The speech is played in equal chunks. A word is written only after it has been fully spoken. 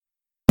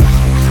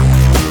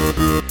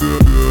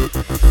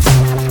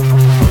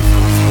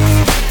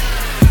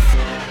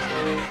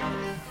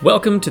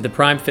Welcome to the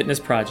Prime Fitness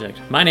Project.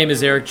 My name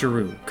is Eric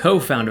Giroux,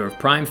 co-founder of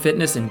Prime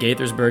Fitness in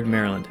Gaithersburg,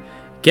 Maryland.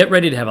 Get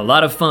ready to have a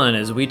lot of fun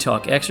as we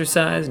talk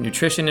exercise,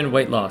 nutrition, and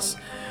weight loss.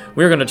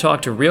 We're going to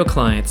talk to real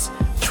clients,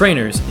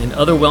 trainers, and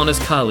other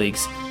wellness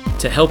colleagues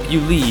to help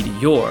you lead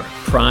your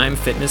Prime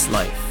Fitness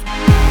life.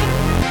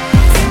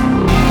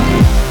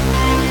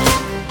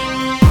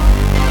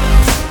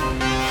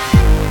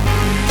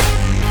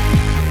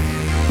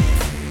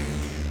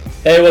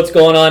 Hey, what's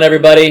going on,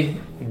 everybody?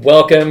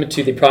 Welcome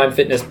to the Prime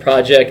Fitness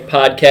Project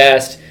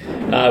podcast.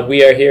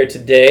 We are here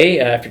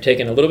today after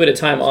taking a little bit of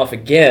time off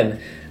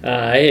again.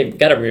 I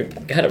gotta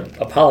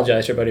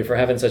apologize to everybody for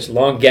having such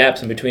long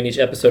gaps in between each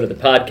episode of the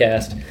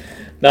podcast.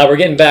 Now we're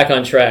getting back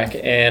on track,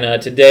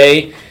 and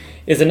today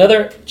is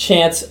another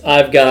chance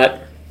I've got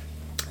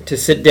to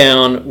sit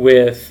down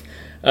with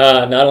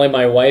not only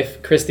my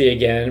wife Christy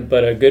again,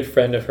 but a good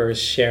friend of hers,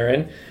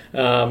 Sharon,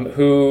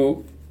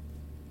 who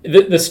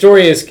the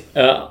story is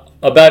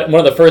about one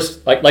of the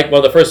first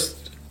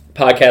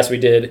podcasts we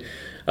did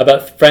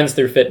about friends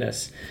through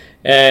fitness.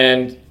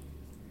 And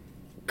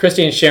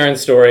Christy and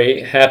Sharon's story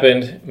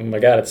happened, oh my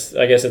God,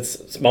 I guess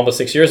it's almost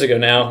 6 years ago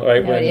now,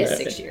 right? No, it is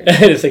 6 years.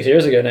 It is 6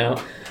 years ago now,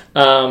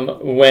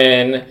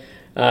 when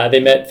they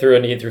met through a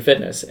need through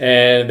fitness.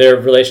 And their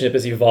relationship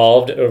has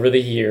evolved over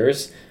the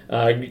years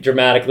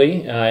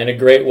dramatically, in a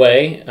great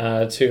way,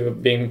 to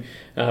being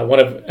one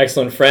of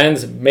excellent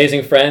friends,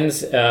 amazing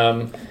friends,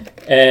 and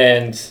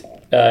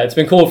it's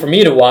been cool for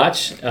me to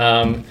watch,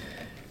 watching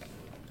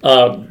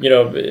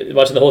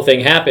the whole thing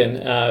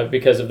happen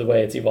because of the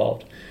way it's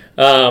evolved.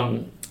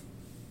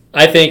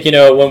 I think,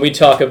 when we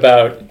talk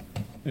about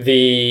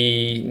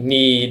the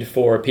need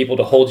for people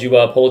to hold you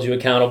up, hold you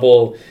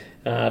accountable,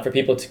 for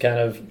people to kind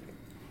of,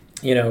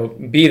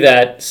 be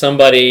that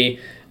somebody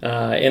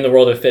in the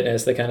world of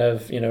fitness that kind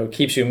of,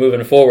 keeps you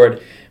moving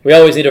forward, we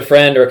always need a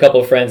friend or a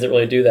couple of friends that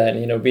really do that.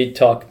 And, we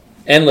talk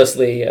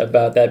endlessly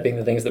about that being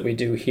the things that we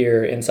do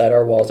here inside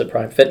our walls at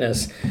Prime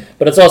Fitness,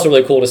 but it's also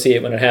really cool to see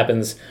it when it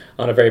happens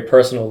on a very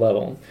personal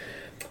level.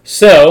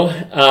 So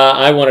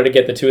I wanted to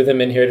get the two of them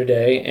in here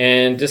today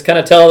and just kind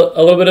of tell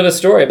a little bit of a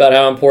story about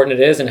how important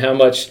it is and how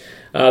much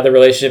the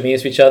relationship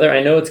means to each other.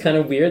 I know it's kind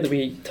of weird that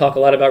we talk a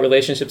lot about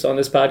relationships on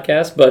this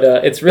podcast, but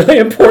it's really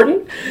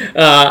important,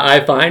 I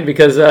find,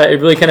 because it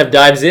really kind of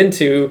dives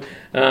into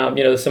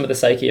some of the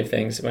psyche of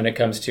things when it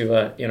comes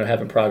to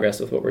having progress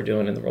with what we're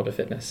doing in the world of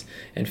fitness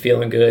and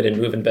feeling good and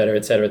moving better,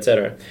 et cetera, et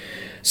cetera.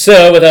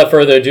 So without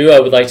further ado, I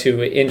would like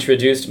to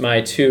introduce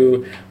my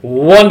two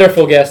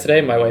wonderful guests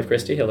today. My wife,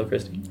 Christy. Hello,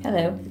 Christy.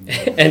 Hello.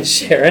 And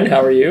Sharon,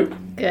 how are you?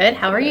 Good.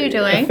 How are you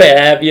doing?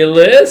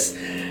 Fabulous.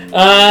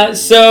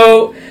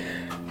 So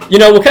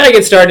we'll kind of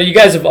get started. You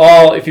guys have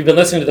all, if you've been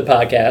listening to the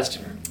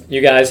podcast,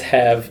 you guys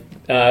have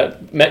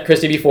met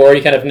Christy before.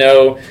 You kind of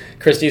know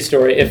Christy's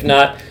story. If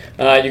not,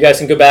 you guys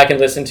can go back and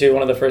listen to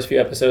one of the first few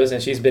episodes,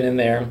 and she's been in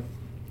there.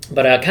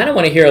 But I kind of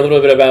want to hear a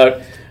little bit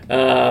about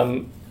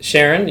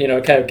Sharon,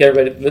 kind of have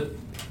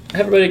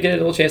everybody get a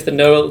little chance to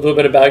know a little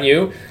bit about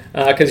you,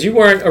 because you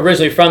weren't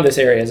originally from this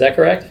area. Is that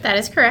correct? That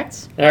is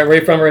correct. All right, where are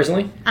you from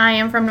originally? I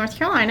am from North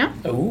Carolina.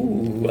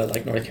 Ooh, I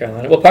like North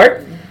Carolina. What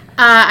part?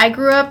 I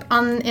grew up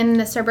in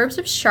the suburbs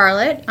of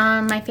Charlotte.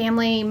 My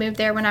family moved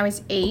there when I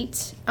was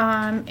 8,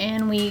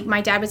 and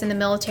my dad was in the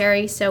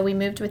military, so we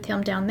moved with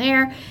him down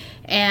there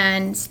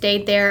and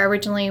stayed there.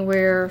 Originally,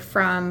 we're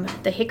from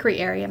the Hickory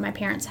area. My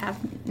parents have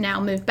now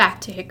moved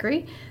back to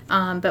Hickory,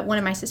 but one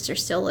of my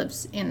sisters still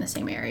lives in the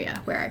same area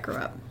where I grew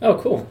up. Oh,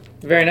 cool.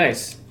 Very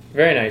nice.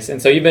 Very nice.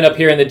 And so you've been up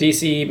here in the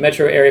D.C.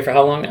 metro area for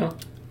how long now?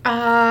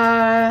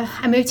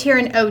 I moved here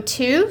in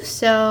 2002,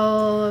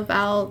 so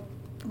about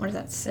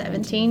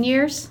 17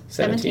 years?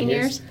 17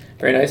 years.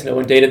 Very nice. No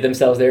one dated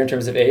themselves there in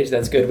terms of age.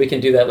 That's good. We can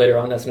do that later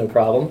on. That's no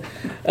problem.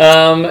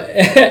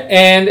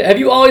 And have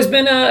you always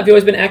been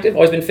active?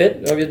 Always been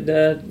fit?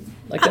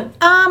 Like that?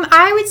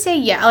 I would say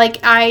yeah. Like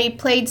I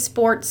played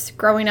sports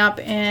growing up,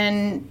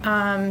 and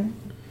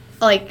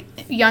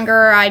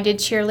younger, I did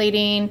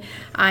cheerleading.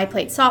 I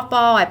played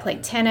softball. I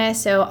played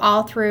tennis. So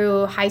all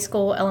through high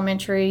school,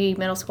 elementary,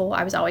 middle school,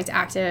 I was always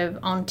active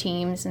on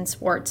teams and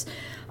sports.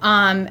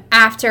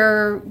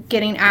 After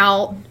getting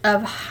out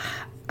of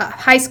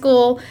high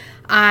school,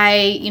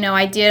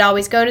 I did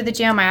always go to the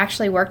gym. I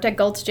actually worked at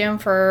Gold's Gym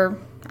for,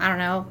 I don't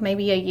know,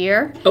 maybe a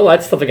year. Oh,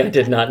 that's something I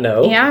did not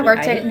know. Yeah, I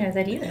didn't know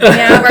that either.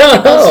 Yeah, I worked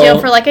at Gold's Gym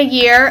for like a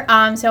year.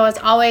 So it's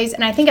always,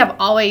 and I think I've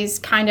always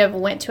kind of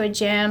went to a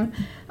gym,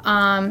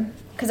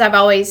 because I've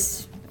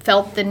always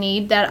felt the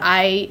need that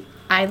I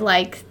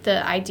like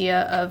the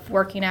idea of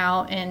working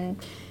out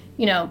and,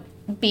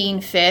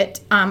 being fit.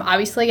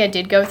 Obviously, I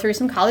did go through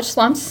some college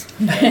slumps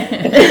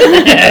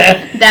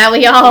that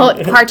we all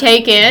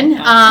partake in.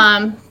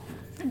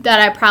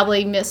 That I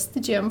probably missed the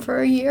gym for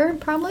a year,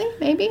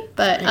 maybe.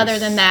 But other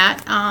than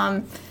that,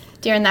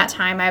 during that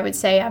time, I would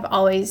say I've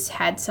always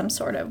had some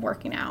sort of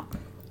working out.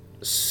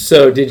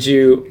 So did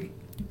you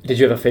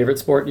have a favorite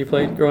sport you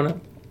played growing up?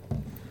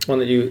 One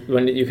that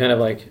you kind of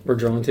like were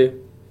drawn to?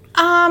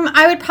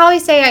 I would probably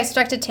say I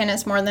stuck to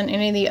tennis more than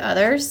any of the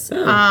others.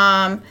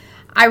 Oh.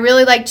 I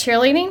really like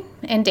cheerleading.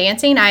 in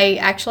dancing.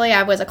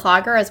 I was a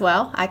clogger as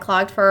well. I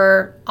clogged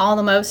for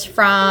almost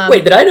from...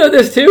 Wait, did I know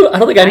this too? I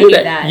don't think I knew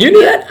that. You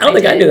knew that? I don't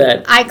think I knew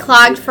that. I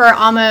clogged for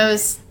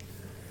almost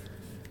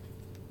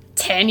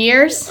 10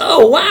 years.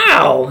 Oh,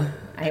 wow.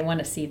 I want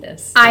to see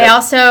this. I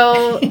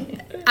also,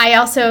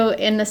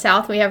 in the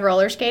South, we have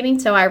roller skating,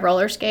 so I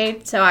roller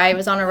skate. So I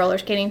was on a roller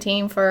skating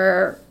team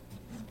for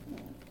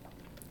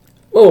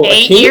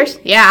 8 years.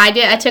 Yeah, I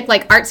did. I took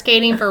like art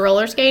skating for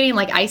roller skating,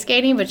 like ice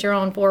skating, but you're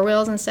on 4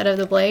 wheels instead of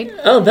the blade.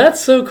 Oh,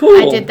 that's so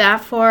cool. I did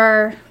that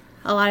for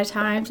a lot of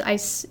times. I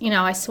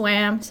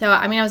swam. So,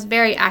 I mean, I was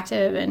very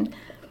active and...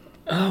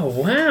 Oh,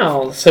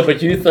 wow. So,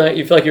 but you feel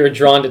like you were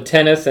drawn to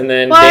tennis and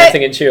then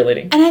dancing and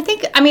cheerleading. And I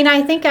think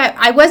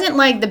I wasn't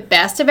like the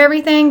best of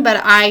everything,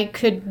 but I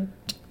could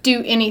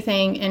do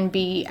anything and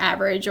be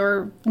average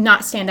or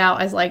not stand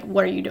out as like,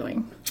 what are you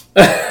doing?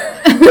 So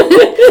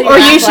or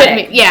you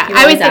shouldn't be. Yeah,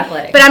 I was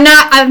athletic. But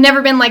I've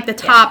never been like the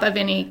top of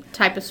any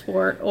type of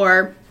sport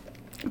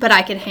but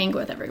I could hang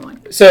with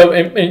everyone. So,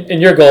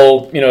 and your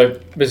goal,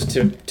 was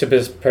to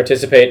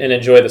participate and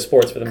enjoy the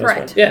sports for the most part.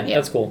 Correct. Yeah,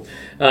 that's cool.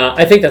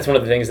 I think that's one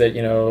of the things that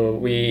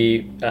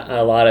we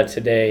a lot of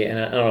today, and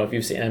I don't know if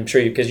you've seen. I'm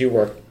sure because you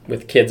work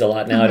with kids a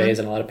lot nowadays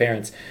and a lot of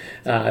parents,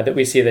 that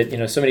we see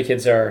that so many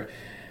kids are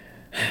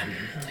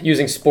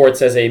using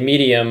sports as a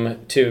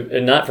medium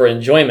to not for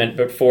enjoyment,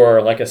 but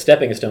for like a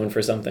stepping stone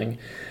for something.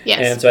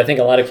 Yes. And so I think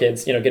a lot of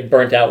kids, get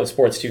burnt out with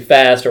sports too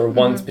fast or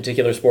one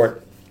particular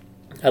sport.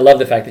 I love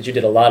the fact that you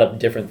did a lot of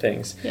different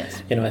things.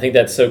 Yes. I think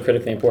that's so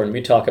critically important.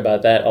 We talk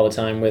about that all the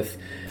time with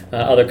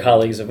other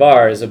colleagues of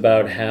ours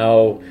about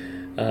how,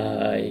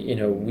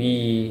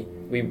 we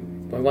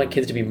want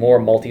kids to be more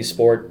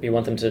multi-sport. We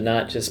want them to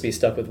not just be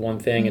stuck with one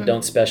thing and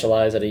don't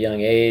specialize at a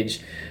young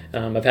age.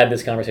 I've had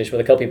this conversation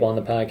with a couple people on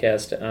the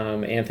podcast.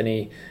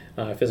 Anthony,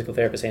 physical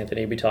therapist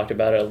Anthony, we talked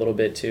about it a little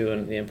bit too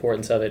and the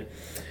importance of it.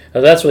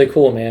 That's really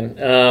cool,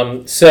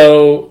 man.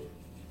 So...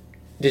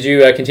 Did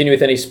you continue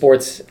with any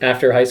sports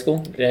after high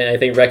school?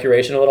 Anything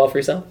recreational at all for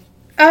yourself?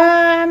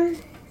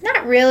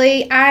 Not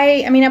really.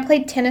 I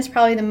played tennis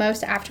probably the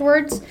most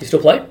afterwards. You still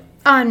play?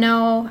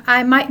 No.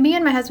 Me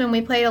and my husband,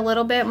 we played a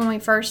little bit when we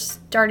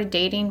first started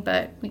dating,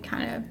 but we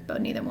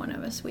neither one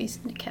of us, we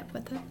kept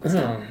with it.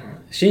 So.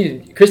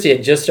 Christy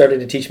had just started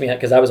to teach me,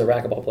 because I was a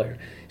racquetball player.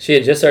 She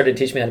had just started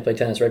to teach me how to play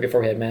tennis right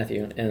before we had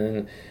Matthew,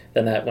 and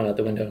then that went out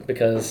the window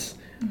because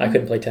I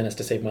couldn't play tennis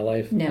to save my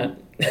life. No.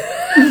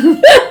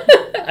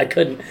 I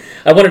couldn't.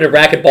 I wanted to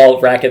racket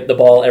the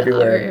ball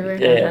everywhere.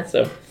 Yeah,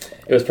 so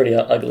it was pretty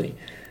ugly.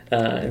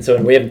 And so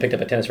we haven't picked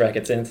up a tennis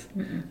racket since.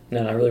 Mm-mm.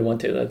 No, I really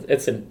want to.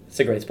 It's a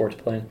great sport to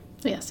play.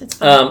 Yes, it's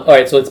fun. All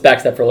right, so let's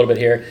backstep for a little bit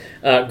here.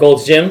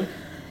 Gold's Gym.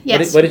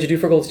 Yes. What did you do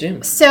for Gold's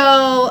Gym?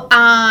 So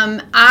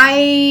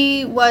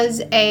I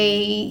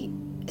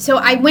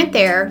went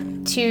there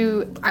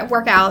to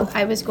work out.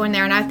 I was going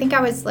there, and I think I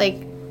was like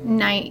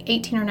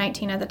 18 or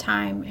 19 at the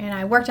time, and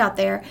I worked out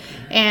there,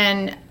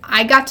 and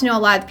I got to know a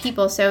lot of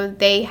people. So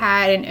they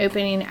had an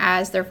opening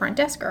as their front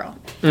desk girl.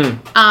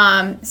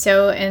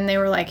 And they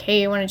were like,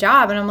 "Hey, you want a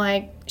job?" And I'm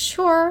like,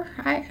 "Sure,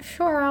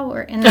 I'll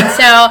work." And then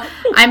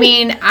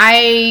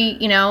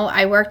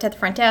I worked at the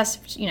front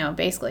desk,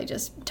 basically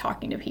just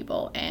talking to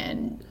people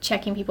and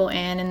checking people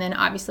in, and then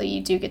obviously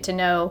you do get to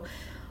know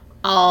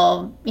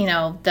all,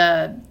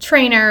 the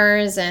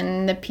trainers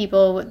and the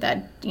people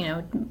that,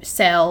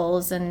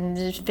 sales and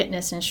the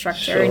fitness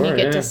instructor, and you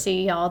get to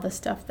see all the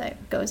stuff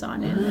that goes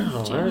on in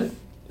the gym.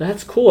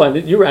 That's cool.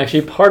 You were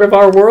actually part of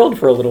our world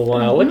for a little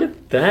while. Look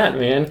at that,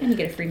 man. And you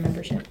get a free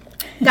membership.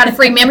 Got a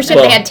free membership.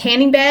 They had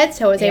tanning beds,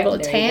 so I was able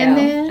to tan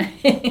then.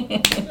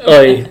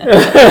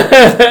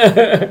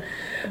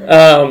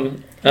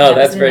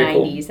 That's very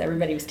cool.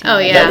 Everybody was tanning. Oh,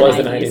 yeah. That was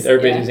the 90s.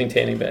 Everybody's using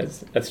tanning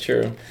beds. That's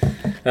true.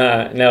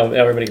 Now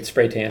everybody gets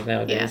spray tan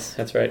nowadays. Yes.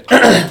 That's right.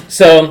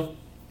 So,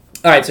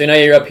 all right. So now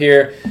you're up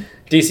here,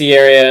 DC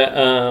area,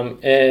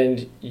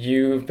 and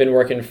you've been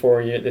working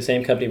for the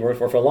same company you worked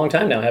for a long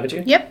time now, haven't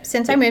you? Yep,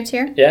 since I moved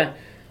here. Yeah.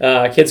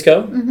 Kids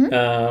Co.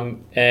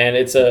 And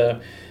it's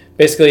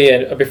basically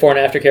a before and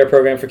after care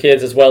program for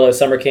kids as well as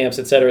summer camps,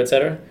 et cetera, et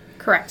cetera.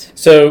 Correct.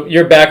 So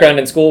your background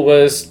in school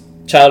was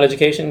child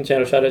education?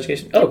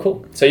 Oh,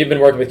 cool. So you've been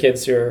working with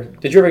kids. Were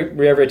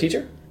you ever a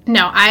teacher?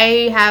 No,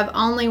 I have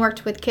only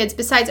worked with kids.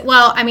 I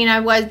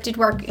did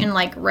work in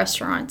like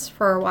restaurants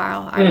for a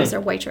while. I was a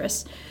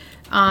waitress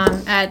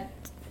at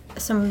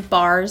some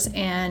bars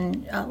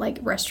and like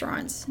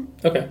restaurants.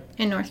 Okay.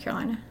 In North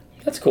Carolina.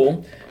 That's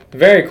cool.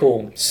 Very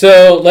cool.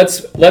 So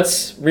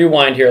let's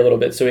rewind here a little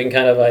bit so we can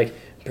kind of like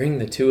bring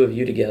the two of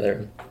you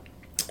together.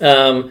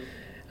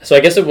 So I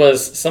guess it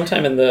was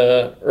sometime in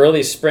the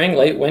early spring,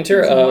 late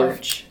winter of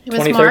March.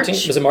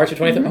 2013. Was it March of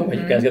 2013? Oh,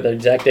 you guys got the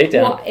exact date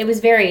down. Well, it was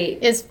very...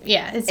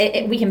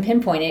 we can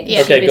pinpoint it. Yeah.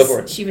 Okay, go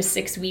for it. She was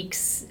 6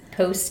 weeks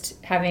post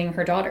having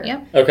her daughter.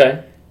 Yep.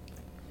 Okay.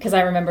 Because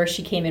I remember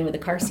she came in with a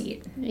car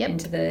seat Yep.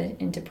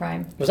 into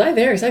Prime. Was I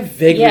there? Because I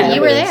vaguely Yeah, remember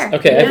you were this. there.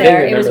 Okay, You I were vaguely there.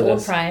 It remember was this.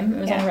 old Prime.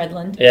 It was on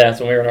Redland. Yeah, it's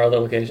when we were in our other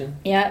location.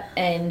 Yeah,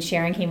 and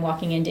Sharon came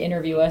walking in to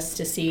interview us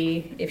to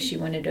see if she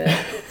wanted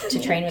to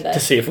train with us. To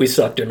see if we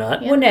sucked or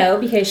not. Well, no,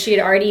 because she had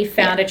already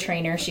found a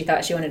trainer she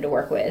thought she wanted to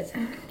work with.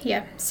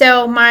 Yeah.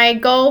 So my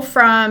goal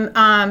from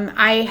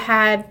I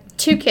had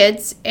 2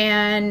 kids,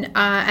 and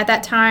at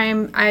that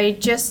time I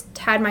just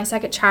had my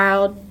second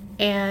child,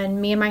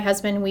 and me and my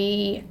husband,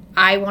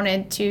 I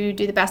wanted to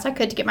do the best I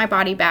could to get my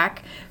body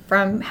back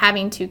from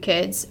having 2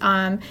 kids.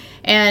 And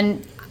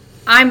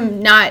I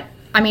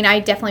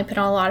definitely put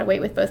on a lot of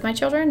weight with both my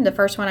children. The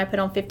first one I put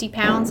on 50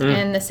 pounds,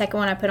 and the second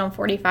one I put on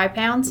 45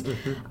 pounds.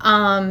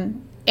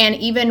 And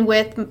even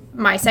with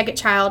my second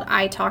child,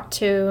 I talked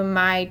to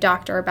my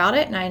doctor about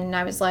it, and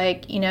I was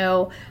like,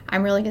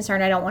 I'm really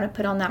concerned. I don't want to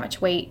put on that much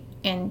weight.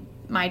 And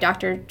my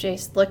doctor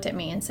just looked at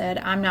me and said,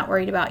 I'm not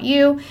worried about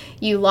you.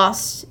 You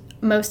lost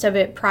most of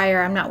it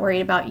prior. I'm not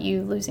worried about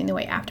you losing the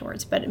weight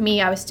afterwards. But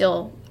me, I was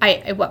still,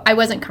 I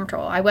wasn't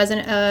comfortable. I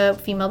wasn't a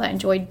female that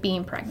enjoyed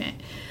being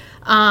pregnant.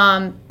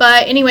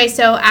 But anyway,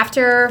 so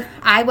after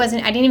I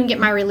didn't even get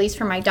my release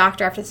from my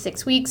doctor after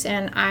 6 weeks,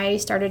 and I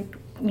started,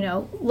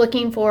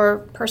 looking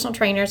for personal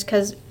trainers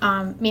because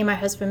me and my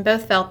husband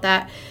both felt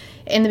that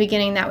in the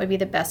beginning that would be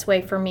the best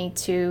way for me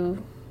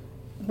to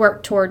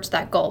work towards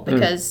that goal,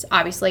 because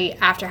obviously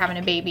after having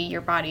a baby, your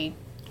body,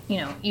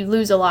 you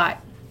lose a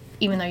lot.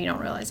 Even though you don't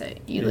realize it,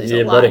 you lose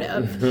a lot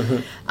of.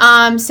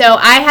 So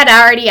I had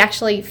already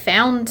actually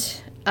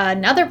found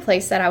another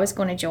place that I was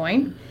going to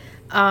join.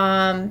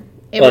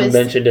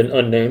 Unmentioned and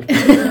unnamed.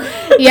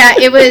 Yeah,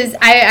 it was.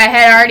 I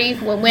had already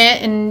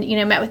went and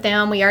met with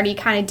them. We already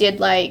kind of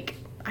did I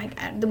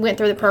went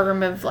through the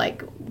program of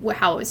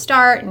how it would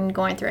start and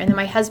going through. And then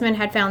my husband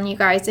had found you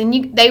guys,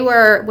 and they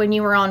were when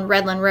you were on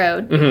Redland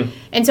Road,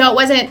 and so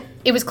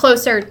it was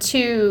closer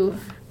to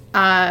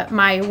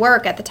my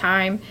work at the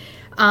time.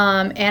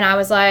 And I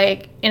was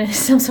like, in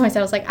some ways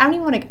I was like, I don't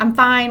even want to, I'm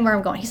fine where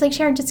I'm going. He's like,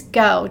 Sharon, just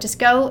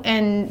go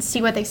and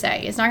see what they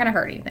say. It's not going to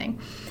hurt anything.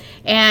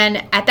 And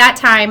at that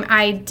time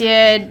I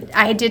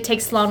did take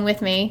Sloan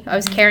with me. I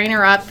was carrying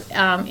her up,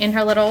 in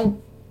her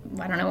little,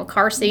 I don't know, a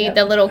car seat,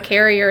 the little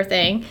carrier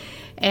thing.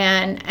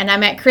 And I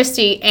met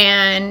Christy,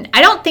 and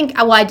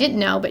I didn't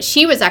know, but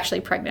she was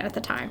actually pregnant at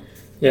the time.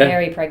 Yeah.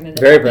 Very pregnant.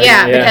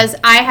 Yeah, because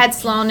I had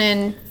Sloan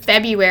in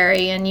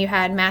February and you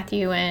had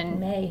Matthew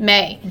in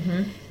May.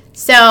 Mm-hmm.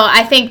 So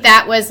I think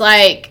that was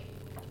like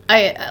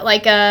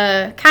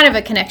a kind of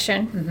a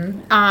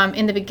connection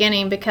in the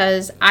beginning,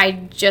 because I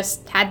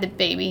just had the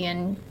baby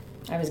and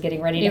I was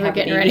getting ready to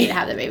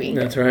have the baby.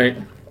 That's right.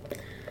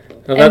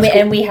 Well,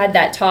 and we had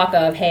that talk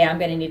of, hey, I'm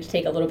going to need to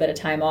take a little bit of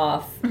time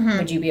off.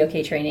 Would you be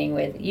okay training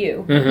with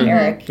you,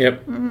 Eric?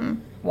 Yep.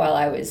 While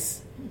I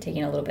was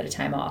taking a little bit of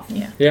time off.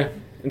 Yeah.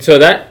 And so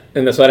that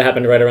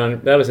happened right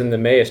around, that was in the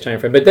May-ish time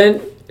frame. But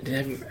then,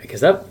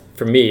 because that,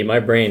 for me, my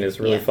brain is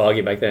really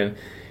foggy back then.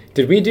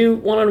 Did we do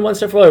one-on-one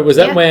stuff for a while? Or was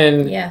that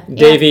when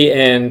Davey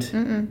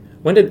and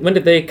when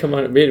did they come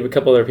on? We had a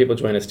couple other people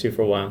join us too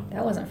for a while.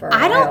 That wasn't for a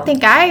while. I don't think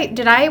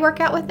did I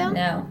work out with them?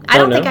 No. I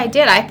don't think I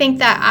did. I think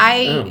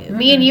that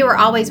me and you were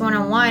always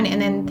one-on-one,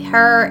 and then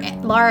her,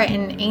 Laura,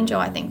 and Angel,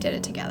 I think, did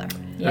it together.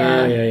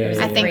 Yeah.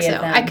 I think so.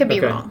 I could be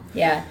wrong.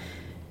 Yeah.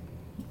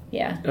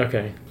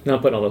 Okay. Now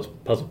I'm putting all those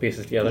puzzle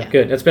pieces together. Yeah.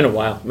 Good. It's been a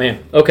while.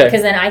 Man. Okay.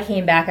 Because then I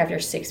came back after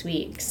 6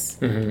 weeks.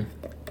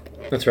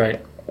 That's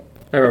right.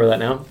 I remember that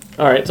now.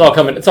 All right. It's all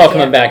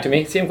coming back to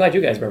me. See, I'm glad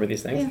you guys remember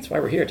these things. That's why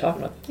we're here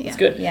talking about them. It's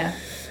good. Yeah.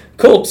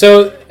 Cool.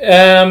 So,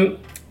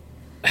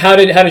 how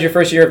did your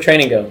first year of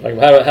training go? Like,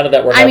 how did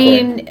that work out for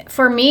you?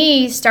 For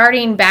me,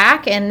 starting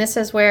back, and this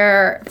is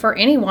where, for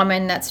any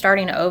woman that's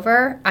starting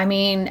over,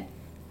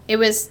 it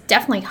was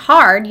definitely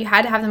hard. You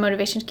had to have the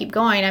motivation to keep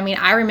going.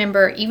 I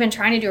remember even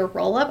trying to do a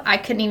roll-up. I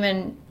couldn't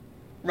even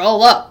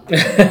roll up. You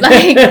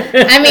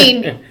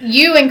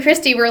and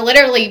Christy were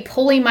literally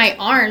pulling my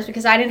arms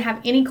because I didn't have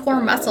any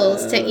core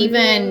muscles to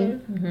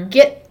even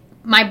get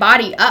my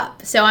body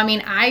up. So,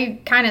 I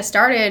kind of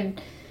started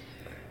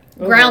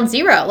ground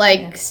zero,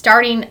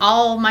 starting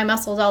all my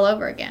muscles all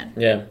over again.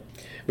 Yeah.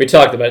 We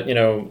talked about,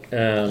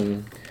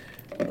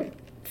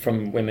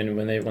 from women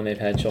when they've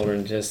had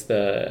children, just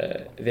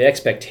the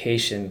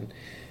expectation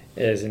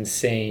is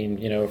insane,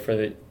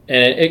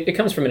 and it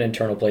comes from an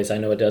internal place. I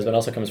know it does, but it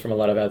also comes from a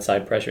lot of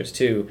outside pressures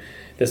too.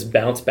 This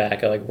bounce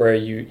back, where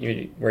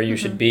you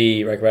should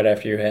be, right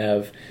after you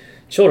have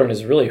children,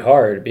 is really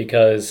hard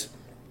because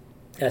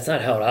that's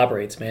not how it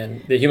operates,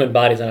 man. The human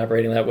body's not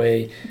operating that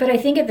way. But I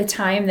think at the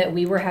time that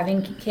we were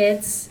having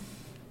kids,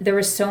 there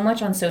was so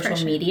much on social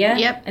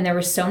media, and there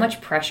was so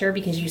much pressure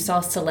because you saw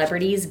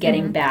celebrities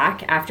getting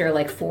back after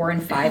 4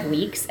 and 5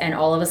 weeks, and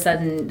all of a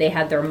sudden they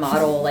had their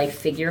model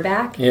figure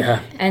back.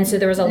 Yeah. And so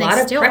there was a lot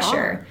of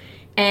pressure.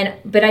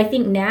 But I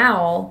think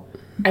now,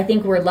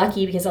 we're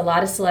lucky because a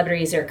lot of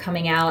celebrities are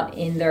coming out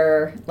in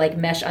their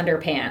mesh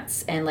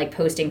underpants and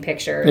posting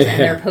pictures, and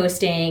they're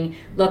posting,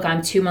 look,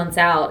 I'm 2 months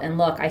out, and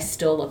look, I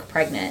still look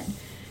pregnant,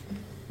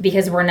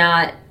 because we're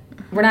not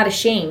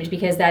ashamed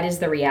because that is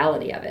the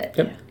reality of it.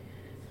 Yep.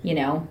 You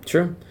know?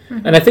 True.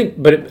 Mm-hmm. And I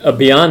think, but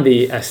beyond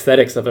the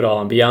aesthetics of it all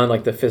and beyond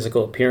like the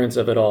physical appearance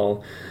of it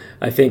all,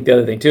 I think the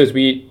other thing too is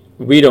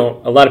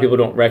a lot of people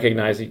don't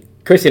recognize,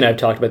 Christy and I have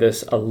talked about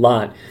this a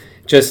lot,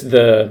 just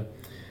the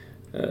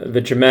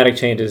dramatic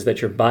changes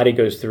that your body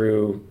goes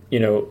through,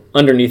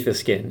 underneath the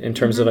skin in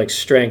terms of like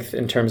strength,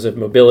 in terms of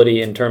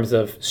mobility, in terms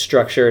of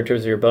structure, in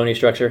terms of your bony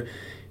structure.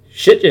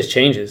 Shit just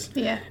changes.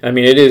 Yeah. I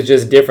mean, it is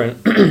just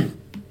different,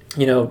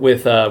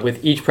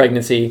 with each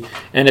pregnancy.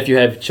 And if you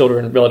have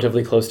children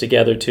relatively close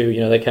together too,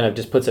 that kind of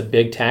just puts a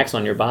big tax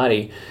on your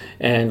body.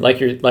 And like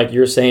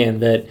you're saying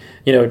that,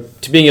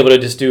 to being able to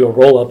just do a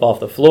roll up off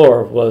the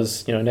floor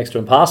was, next to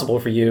impossible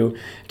for you,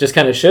 just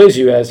kind of shows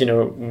you as,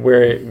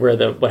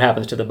 what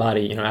happens to the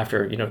body,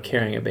 after,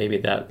 carrying a baby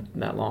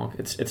that long.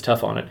 It's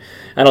tough on it.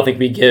 I don't think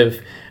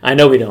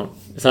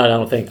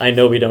I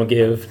know we don't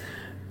give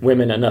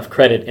women enough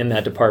credit in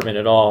that department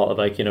at all of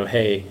like,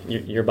 hey,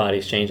 your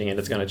body's changing and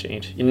it's going to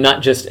change. And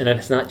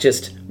it's not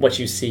just what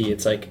you see,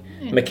 it's like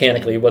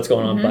mechanically what's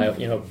going on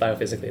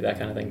biophysically, that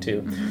kind of thing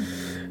too.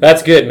 Mm-hmm.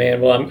 That's good, man.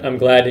 Well, I'm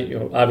glad that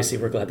obviously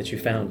we're glad that you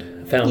found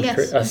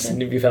us.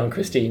 You found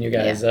Christy and you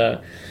guys. Yeah.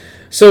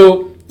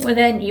 So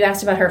then you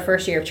asked about her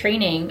first year of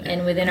training,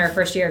 and within our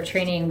first year of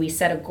training, we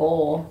set a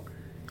goal.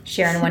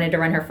 Sharon wanted to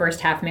run her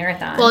first half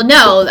marathon. Well,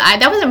 no,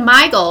 that wasn't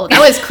my goal. That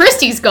was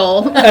Christy's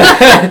goal.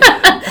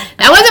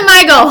 That wasn't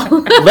my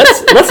goal.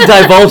 Let's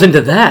divulge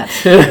into that.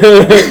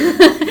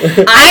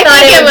 I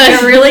thought it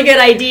was a really good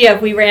idea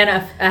if we ran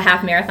a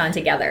half marathon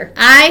together.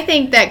 I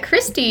think that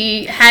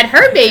Christy had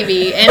her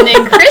baby, and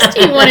then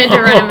Christy wanted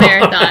to run a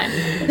marathon.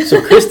 So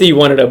Christy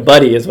wanted a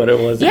buddy, is what it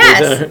was.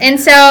 Yes, and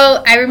so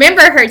I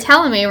remember her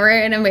telling me,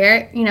 "We're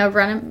gonna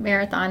run a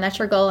marathon. That's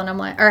your goal," and I'm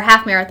like, or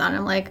half marathon.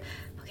 I'm like,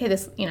 okay,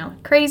 this,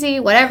 crazy,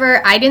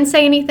 whatever. I didn't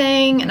say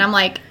anything. And I'm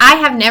like, I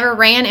have never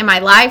ran in my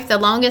life. The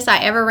longest I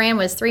ever ran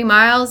was 3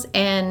 miles,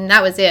 and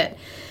that was it.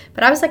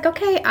 But I was like,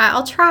 okay,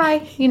 I'll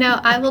try.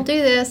 I will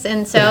do this.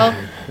 And so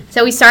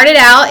we started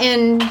out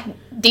in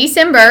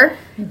December,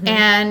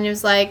 and it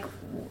was like,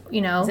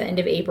 It was the end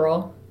of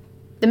April.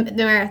 The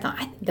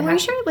marathon. Are you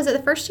sure? Was it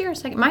the first year or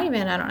second? Might have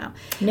been. I don't know.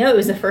 No, it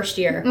was the first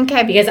year.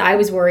 Okay. Because I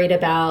was worried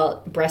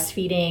about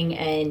breastfeeding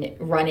and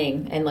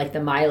running and like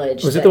the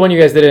mileage. Was it the one you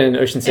guys did in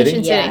Ocean City?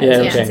 Yeah,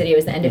 Ocean City. It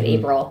was the end of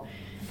April.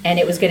 And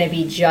it was going to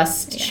be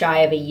just shy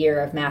of a year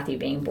of Matthew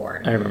being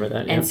born. I remember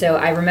that. Yeah. And so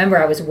I remember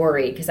I was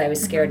worried because I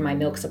was scared my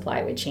milk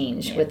supply would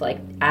change with like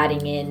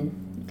adding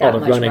in that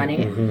much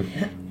running.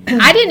 Mm-hmm.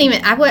 I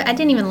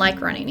didn't even like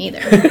running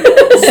either.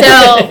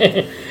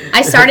 So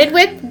I started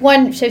with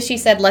one. So she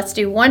said, let's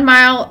do 1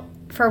 mile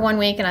for 1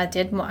 week. And I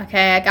did.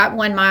 Okay, I got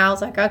 1 mile. I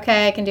was like,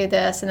 okay, I can do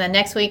this. And then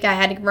next week I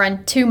had to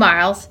run 2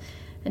 miles.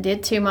 I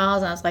did 2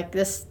 miles. And I was like,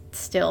 this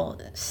still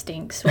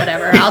stinks.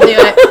 Whatever, I'll do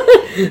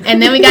it.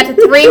 And then we got to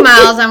 3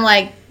 miles. I'm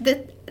like,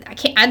 I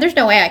can't. There's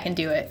no way I can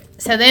do it.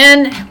 So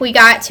then we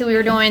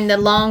were doing the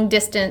long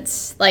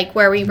distance, like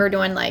where we were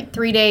doing like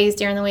 3 days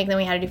during the week. Then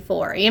we had to do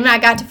 4. Even I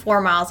got to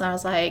 4 miles, and I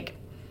was like,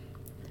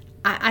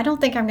 I don't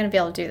think I'm going to be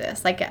able to do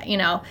this. Like,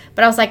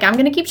 but I was like, I'm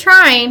going to keep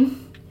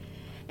trying.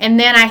 And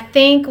then I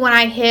think when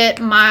I hit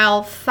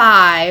mile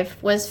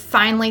 5 was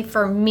finally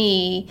for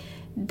me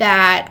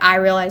that I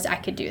realized I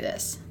could do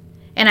this.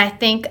 And I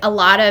think a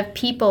lot of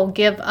people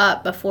give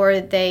up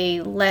before they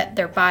let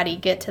their body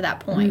get to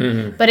that point.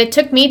 Mm-hmm. But it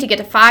took me to get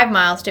to 5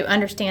 miles to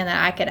understand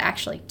that I could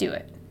actually do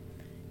it.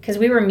 Because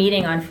we were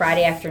meeting on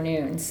Friday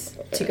afternoons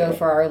to go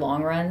for our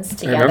long runs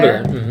together. I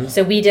remember that. Mm-hmm.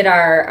 So we did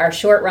our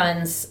short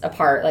runs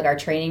apart, like our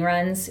training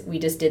runs. We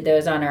just did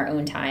those on our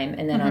own time.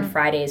 And then on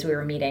Fridays we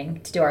were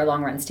meeting to do our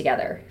long runs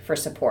together for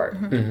support.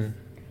 Mm-hmm.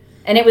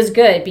 And it was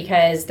good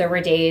because there were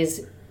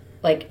days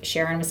like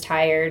Sharon was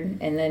tired,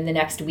 and then the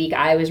next week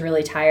I was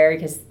really tired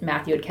because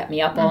Matthew had kept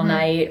me up all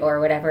night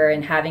or whatever,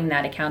 and having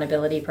that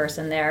accountability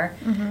person there.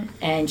 Mm-hmm.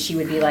 And she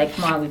would be like,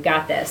 come on, we've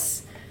got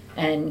this.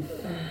 And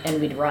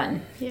we'd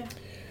run. Yeah.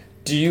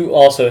 Do you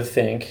also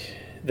think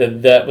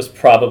that was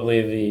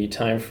probably the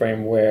time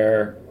frame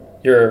where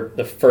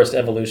the first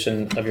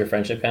evolution of your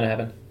friendship kind of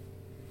happened?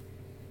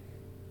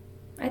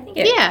 I think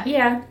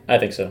yeah. I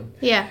think so.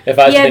 Yeah.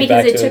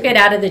 Because it took it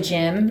out of the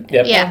gym.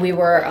 Yep. Yeah. And we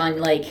were on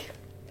like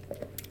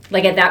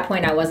at that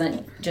point I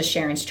wasn't just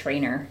Sharon's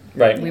trainer.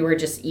 Right. We were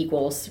just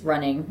equals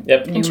running.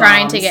 Yep. And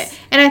trying to get.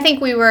 And I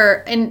think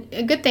and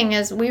a good thing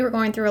is we were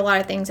going through a lot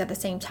of things at the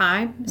same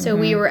time. So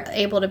we were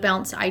able to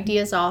bounce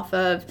ideas off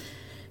of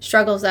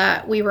struggles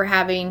that we were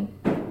having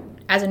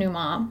as a new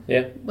mom.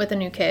 Yeah. With a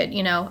new kid,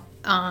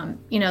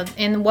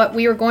 and what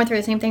we were going through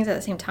the same things at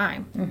the same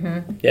time.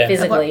 Mm-hmm. Yeah.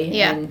 Physically.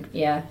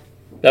 Yeah.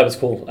 That was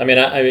cool. I mean,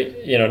 I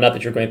not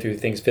that you're going through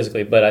things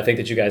physically, but I think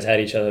that you guys had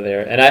each other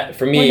there. And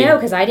for me... Well, no,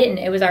 because I didn't...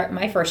 It was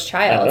my first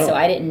child, so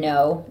I didn't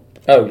know.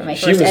 Oh, my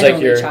she was like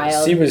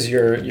child. She was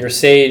your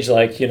sage,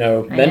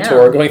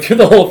 mentor going through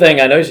the whole thing.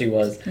 I know she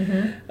was.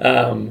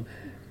 Mm-hmm.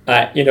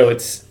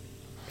 It's...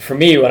 For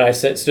me, when I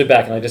stood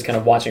back and I just kind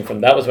of watching from...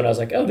 That was when I was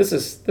like, oh, this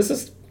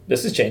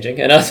is changing.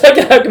 And I was like,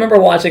 I remember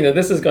watching that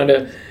this is going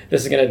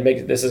to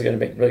make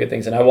really good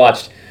things. And I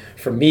watched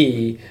for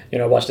me,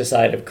 I watched the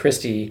side of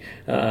Christy,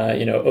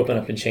 open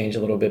up and change a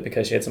little bit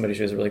because she had somebody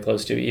she was really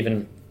close to,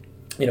 even,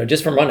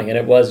 just from running. And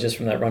it was just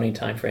from that running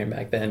time frame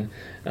back then.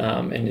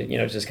 And,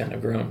 it's just kind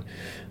of grown.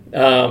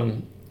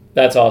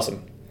 That's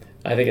awesome.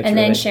 I think it's And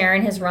really... then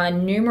Sharon has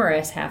run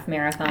numerous half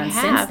marathons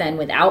since then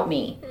without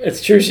me.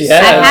 It's true, she has.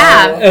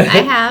 I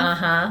have.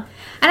 Uh-huh.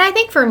 And I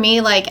think for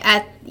me, like,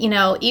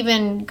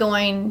 even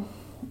going,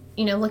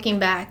 looking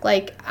back,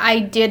 like, I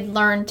did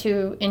learn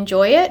to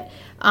enjoy it.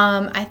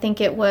 I think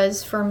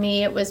for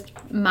me, it was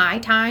my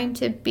time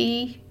to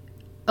be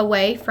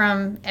away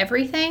from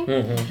everything.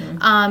 Mm-hmm.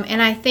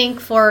 And I think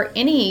for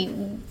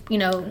any,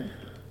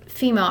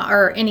 female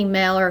or any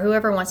male or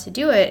whoever wants to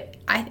do it,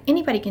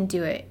 anybody can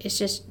do it. It's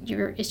just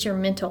it's your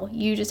mental.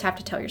 You just have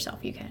to tell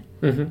yourself you can,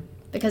 mm-hmm.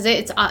 because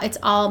it's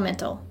all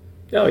mental.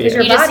 Oh, yeah.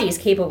 Because your body is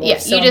capable.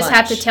 Of so you just much.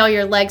 have to tell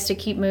your legs to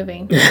keep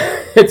moving.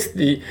 It's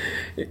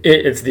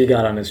the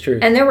God honest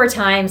truth. And there were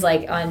times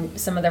like on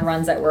some of the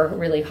runs that were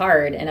really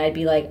hard, and I'd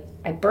be like,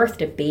 I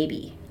birthed a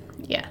baby.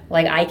 Yeah.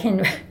 Like I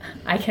can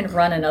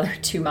run another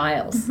 2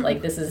 miles.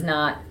 Like this is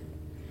not,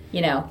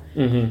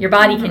 mm-hmm. your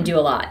body can do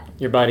a lot.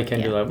 Your body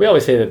can do a lot. We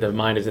always say that the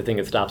mind is the thing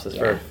that stops us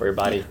for your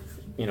body.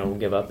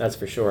 Give up. That's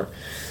for sure.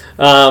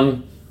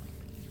 So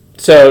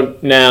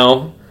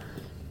now,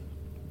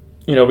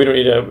 we don't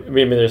need to. I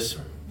mean, there's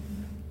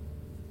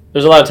a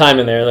lot of time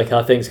in there, like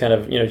how things kind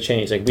of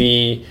change. Like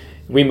we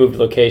moved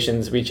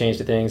locations, we changed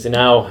the things, and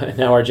now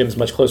our gym's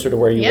much closer to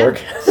where you work.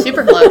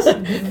 Super close.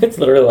 It's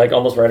literally like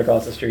almost right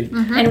across the street.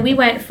 Mm-hmm. And we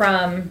went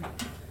from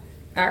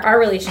our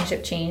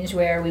relationship changed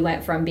where we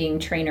went from being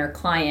trainer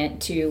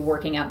client to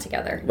working out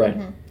together. Right.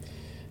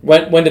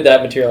 Mm-hmm. When did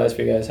that materialize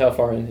for you guys? How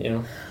far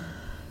in?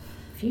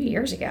 Few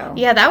years ago.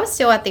 Yeah, that was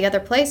still at the other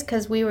place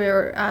because we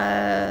were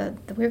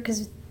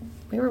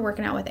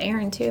working out with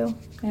Aaron too.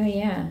 Oh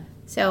yeah.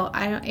 So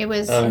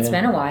it's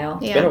been a while.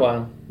 It's been a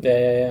while.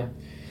 Yeah.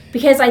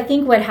 Because I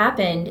think what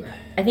happened,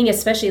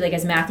 especially like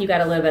as Matthew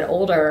got a little bit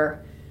older,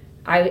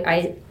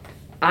 I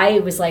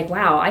was like,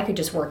 wow, I could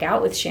just work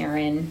out with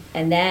Sharon,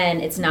 and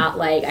then it's not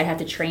like I have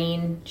to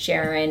train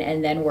Sharon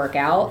and then work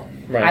out.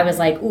 Right. I was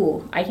like,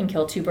 ooh, I can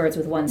kill 2 birds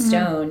with one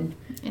stone.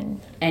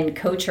 And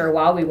coach her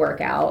while we work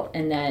out,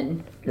 and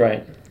then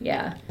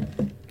yeah.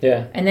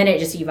 And then it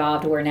just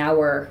evolved where now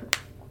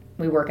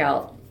we work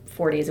out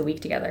 4 days a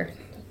week together.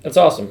 That's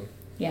awesome.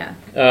 Yeah.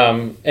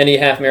 Any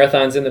half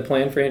marathons in the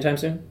plan for anytime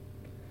soon?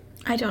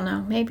 I don't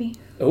know. Maybe.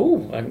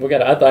 Oh, I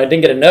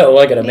didn't get a no.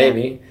 I got a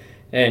maybe.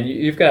 And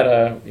you've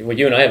got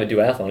you and I have a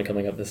duathlon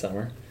coming up this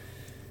summer.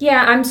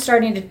 Yeah, I'm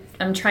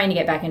trying to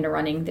get back into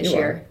running this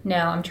year. No,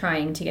 I'm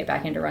trying to get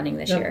back into running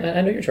this year.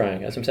 I know you're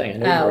trying. That's what I'm saying. I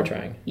know you are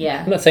trying.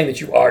 Yeah. I'm not saying that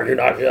you are. You're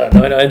not. Yeah,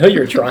 no, I know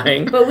you're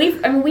trying. But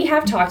we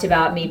have talked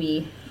about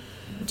maybe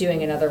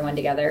doing another one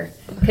together.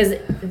 Because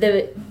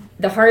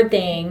the hard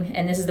thing,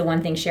 and this is the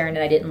one thing Sharon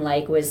and I didn't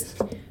like, was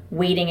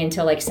waiting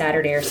until like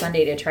Saturday or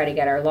Sunday to try to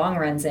get our long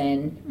runs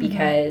in,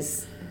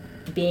 because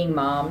being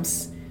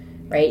moms,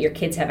 right, your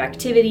kids have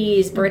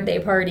activities,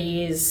 birthday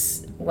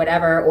parties,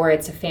 whatever, or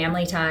it's a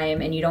family time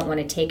and you don't want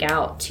to take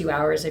out 2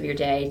 hours of your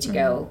day to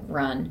go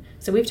run.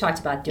 So we've talked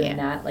about doing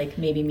that, like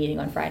maybe meeting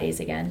on Fridays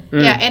again.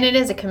 Yeah, and it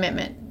is a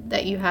commitment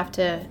that you have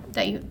to,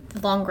 the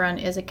long run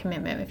is a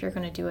commitment if you're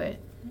going to do it.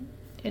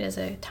 It is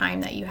a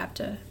time that you have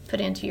to put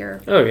into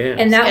your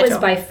And that schedule. was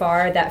by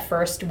far, that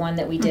first one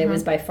that we did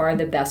was by far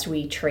the best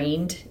we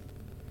trained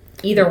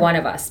either one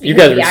of us. You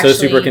guys were so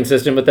super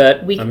consistent with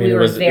that. We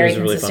were very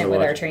consistent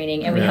with our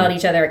training, and we held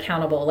each other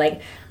accountable.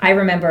 Like, I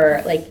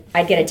remember, like,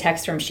 I'd get a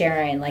text from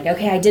Sharon, like,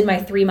 okay, I did my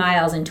 3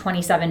 miles in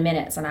 27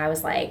 minutes. And I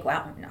was like,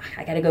 wow,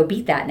 I got to go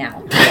beat that now.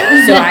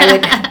 So I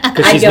would...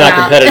 Because she's not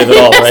competitive at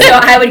all, right? So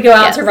I would go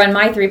out to run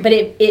my 3, but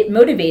it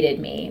motivated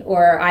me.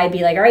 Or I'd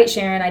be like, all right,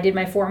 Sharon, I did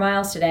my 4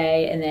 miles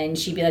today. And then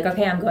she'd be like,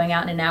 okay, I'm going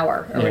out in an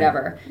hour or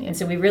whatever. Yeah. And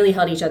so we really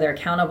held each other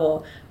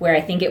accountable, where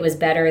I think it was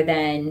better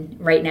than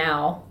right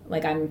now.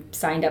 Like, I'm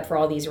signed up for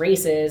all these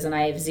races and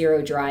I have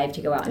zero drive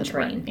to go out and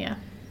train. Yeah.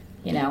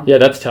 Yeah,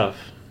 that's tough.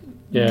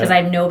 Yeah. Because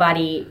I have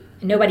nobody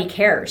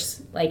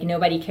cares. Like,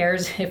 nobody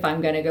cares if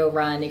I'm going to go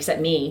run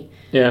except me.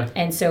 Yeah.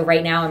 And so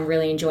right now I'm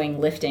really enjoying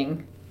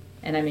lifting,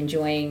 and I'm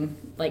enjoying,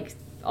 like,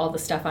 all the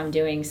stuff I'm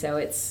doing. So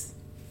it's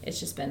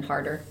just been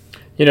harder.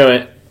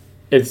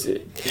 It's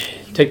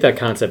take that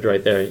concept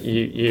right there.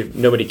 You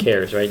nobody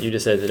cares, right? You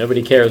just said that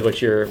nobody cares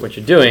what you're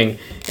doing,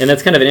 and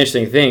that's kind of an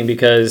interesting thing,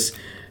 because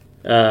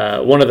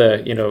one of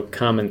the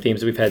common themes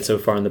that we've had so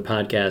far on the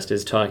podcast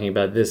is talking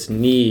about this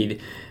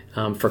need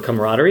for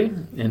camaraderie,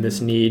 and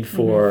this need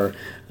for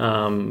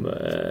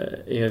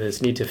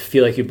this need to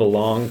feel like you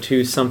belong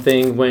to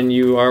something when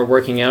you are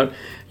working out.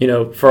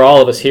 For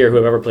all of us here who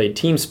have ever played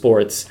team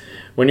sports,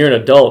 when you're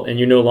an adult and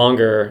you no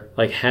longer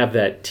like have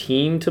that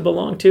team to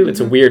belong to,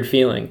 it's a weird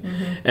feeling.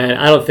 And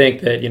I don't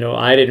think that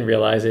I didn't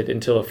realize it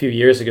until a few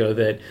years ago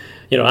that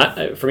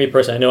for me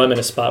personally, I know I'm in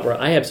a spot where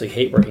I absolutely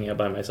hate working out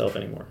by myself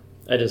anymore.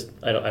 I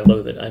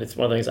loathe it. It's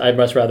one of the things I'd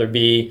much rather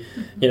be,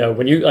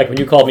 when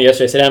you called me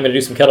yesterday, I said, I'm going to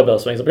do some kettlebell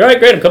swings. I'm like, all right,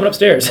 great, I'm coming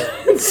upstairs.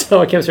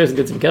 So I came upstairs and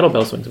did some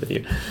kettlebell swings with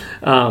you.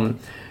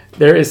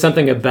 there is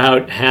something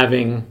about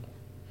having,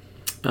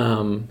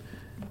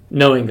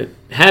 knowing that,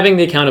 having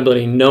the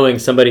accountability, knowing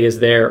somebody is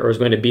there or is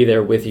going to be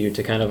there with you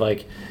to kind of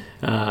like,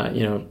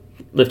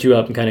 lift you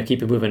up and kind of keep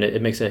you moving.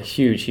 It makes a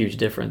huge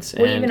difference.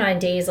 Well, even on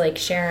days like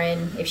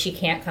Sharon, if she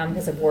can't come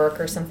because of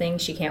work or something,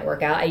 she can't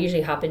work out, I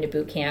usually hop into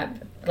boot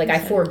camp. Like, I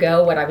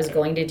forego what I was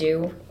going to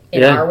do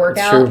in our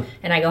workout,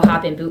 and I go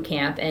hop in boot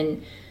camp,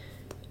 and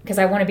because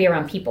I want to be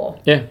around people.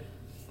 Yeah.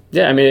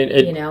 I mean,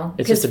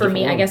 because for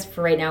me, I guess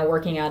for right now,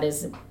 working out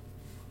it's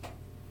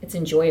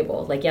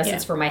enjoyable. Like, yes,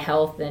 it's for my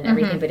health and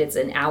everything, but it's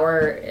an hour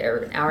or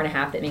an hour and a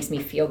half that makes me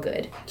feel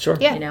good. Sure.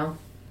 Yeah.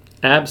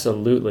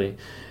 Absolutely.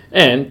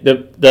 And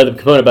the other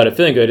component about it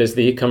feeling good is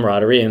the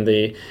camaraderie and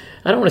I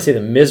don't want to say the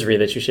misery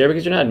that you share,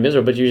 because you're not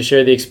miserable, but you just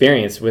share the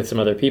experience with some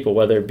other people,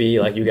 whether it be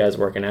like you guys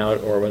working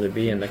out or whether it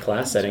be in the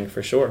class setting,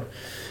 for sure.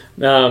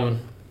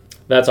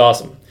 That's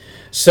awesome.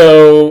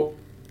 So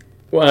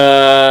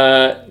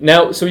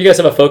now, so you guys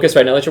have a focus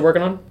right now that you're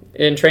working on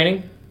in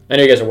training? I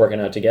know you guys are working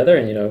out together,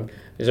 and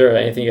is there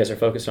anything you guys are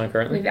focused on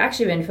currently? We've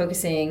actually been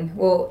focusing,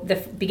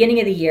 the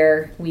beginning of the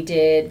year, we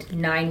did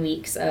 9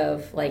 weeks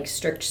of like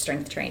strict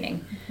strength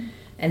training.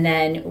 And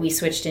then we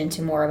switched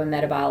into more of a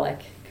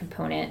metabolic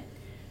component.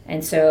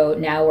 And so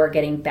now we're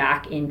getting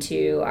back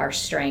into our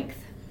strength.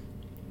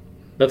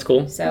 That's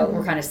cool. So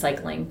we're kind of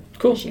cycling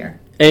this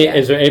year.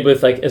 Is there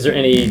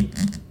any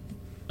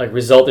like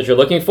result that you're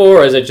looking for,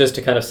 or is it just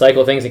to kind of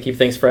cycle things and keep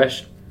things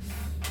fresh?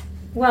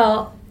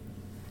 Well,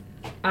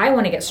 I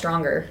want to get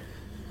stronger.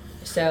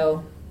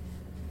 So,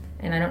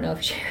 and I don't know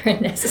if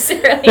Sharon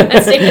necessarily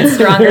wants to get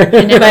stronger.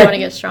 I never want to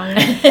get stronger.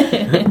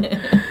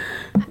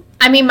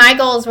 I mean, my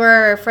goals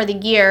were for the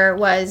year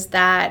was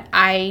that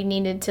I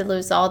needed to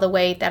lose all the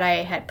weight that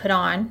I had put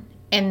on.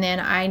 And then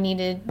I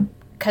needed,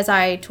 because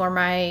I tore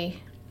my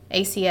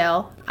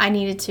ACL, I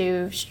needed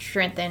to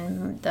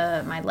strengthen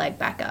my leg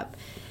back up.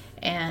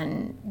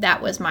 And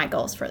that was my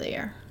goals for the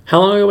year. How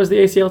long ago was the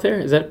ACL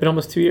tear? Has that been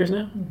almost 2 years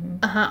now?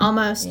 Mm-hmm.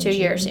 Almost 2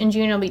 years. In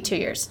June, it'll be 2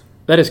 years.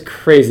 That is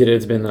crazy that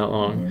it's been that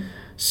long. Mm-hmm.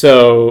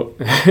 So...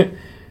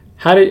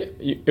 How did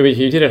you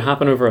did it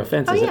hopping over a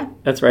fence?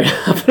 That's right,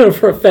 hopping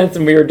over a fence,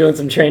 and we were doing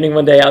some training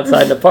one day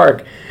outside the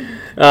park.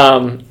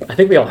 I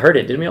think we all heard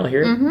it. Didn't we all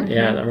hear it? Mm-hmm.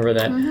 Yeah, I remember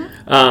that.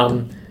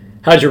 Mm-hmm.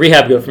 How did your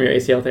rehab go from your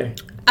ACL tear?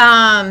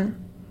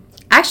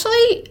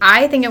 Actually,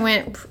 I think it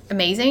went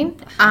amazing.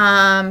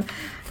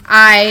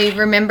 I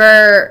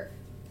remember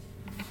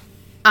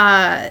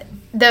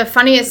the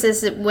funniest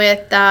is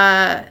with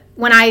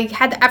when I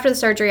had after the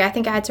surgery. I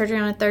think I had surgery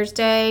on a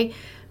Thursday.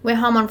 Went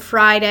home on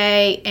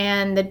Friday,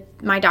 and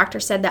my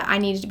doctor said that I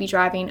needed to be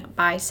driving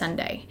by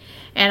Sunday.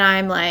 And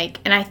I'm like,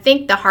 and I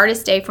think the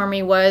hardest day for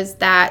me was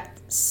that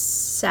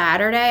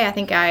Saturday. I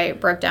think I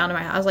broke down to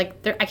I was like,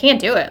 I can't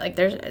do it. Like,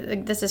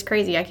 this is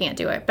crazy. I can't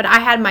do it. But I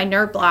had my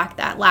nerve block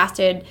that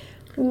lasted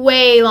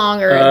way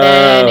longer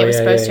than it was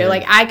supposed to.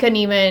 Like, I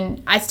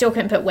still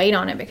couldn't put weight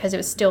on it because it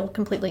was still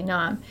completely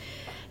numb.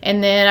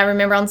 And then I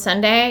remember on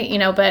Sunday,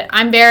 but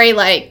I'm very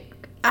like,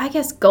 I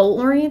guess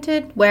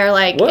goal-oriented, where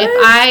like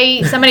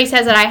if somebody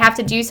says that I have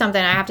to do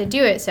something, I have to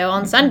do it. So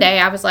on Sunday,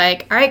 I was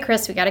like, all right,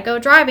 Chris, we got to go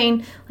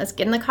driving. Let's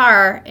get in the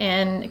car.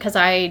 And because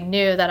I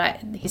knew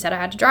that he said I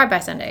had to drive by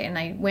Sunday, and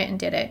I went and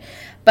did it.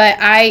 But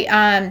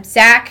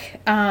Zach,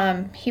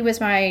 he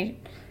was my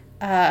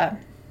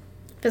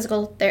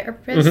physical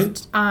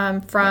therapist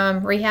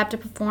from Rehab to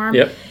Perform.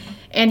 Yep.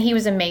 And he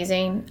was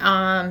amazing.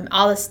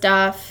 All the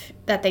stuff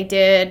that they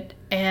did,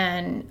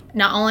 and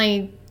not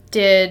only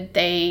did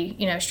they,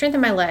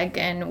 strengthen my leg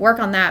and work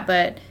on that,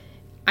 but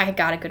I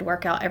got a good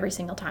workout every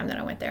single time that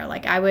I went there.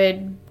 Like, I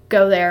would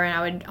go there and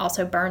I would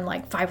also burn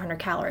like 500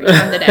 calories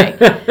from the day.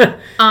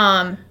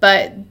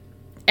 But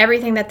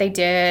everything that they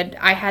did,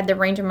 I had the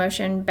range of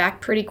motion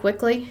back pretty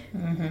quickly.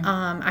 Mm-hmm.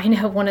 I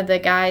know one of the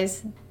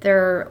guys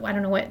there, I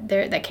don't know what,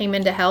 that came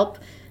in to help,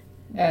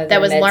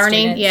 that was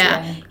learning.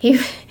 Students, He,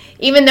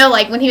 even though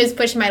like when he was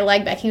pushing my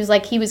leg back, he was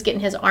like, he was getting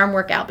his arm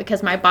workout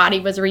because my body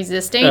was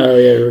resisting. Oh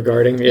yeah,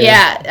 regarding.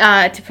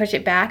 Yeah, to push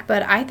it back.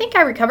 But I think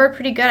I recovered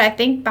pretty good. I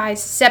think by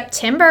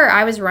September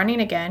I was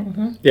running again.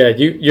 Mm-hmm. Yeah,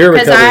 your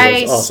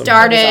recovery was awesome.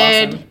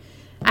 Started.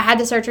 I had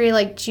the surgery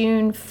like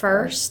June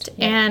 1st,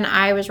 and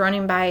I was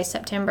running by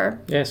September.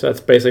 Yeah, so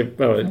that's basically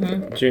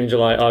June,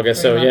 July,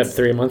 August. 3 months.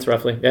 3 months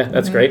roughly. Yeah,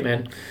 that's great,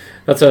 man.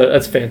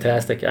 That's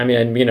fantastic. I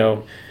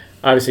mean,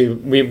 obviously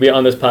we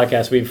on this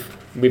podcast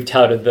we've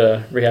touted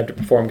the Rehab to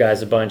Perform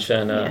guys a bunch,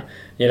 and I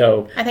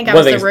think I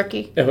was the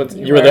rookie. That's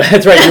right. You were the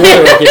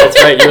rookie. That's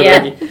right. You were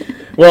the rookie.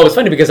 Well, it was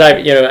funny because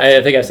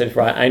I think I said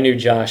before, I knew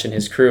Josh and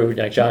his crew.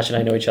 Like, Josh and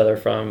I know each other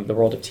from the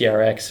world of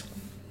TRX,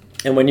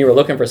 and when you were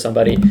looking for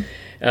somebody,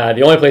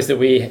 the only place that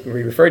we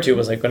referred to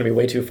was like going to be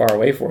way too far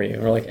away for you,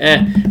 and we're like,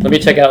 let me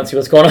check out and see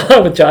what's going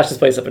on with Josh's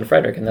place up in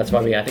Frederick, and that's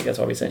why we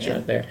sent you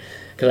out there,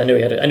 because I knew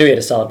he had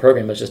a solid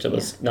program, but it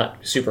was not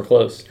super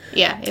close.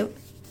 Yeah. It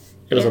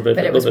was a bit,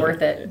 but it was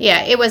worth it.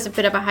 Yeah, it was a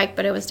bit of a hike,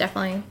 but it was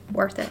definitely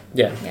worth it.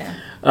 Yeah.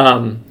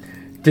 There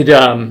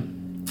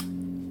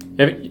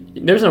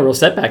was no real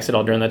setbacks at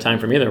all during that time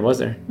for me, was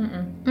there?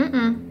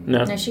 Mm-mm.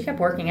 No, she kept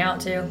working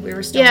out too. We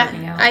were still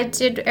working out. I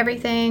did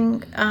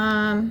everything.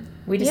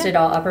 We just did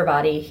all upper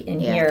body in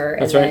here,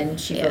 and then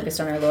she focused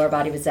on her lower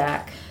body with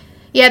Zach.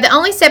 Yeah, the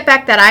only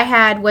setback that I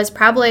had was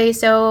probably,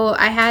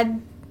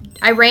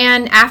 I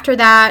ran after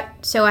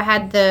that, so I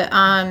had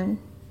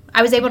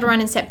I was able to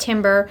run in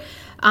September.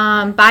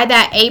 By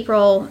that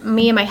April,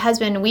 me and my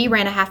husband, we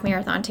ran a half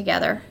marathon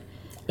together.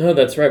 Oh,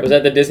 that's right. Was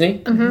that the Disney?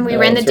 Mm-hmm. We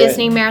ran the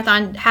Disney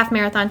half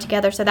marathon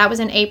together. So that was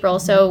in April.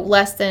 So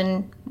less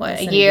than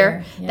a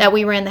year that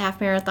we ran the half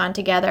marathon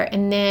together.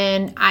 And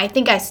then I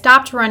think I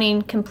stopped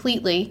running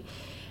completely.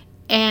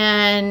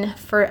 And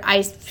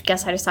I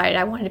guess I decided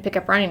I wanted to pick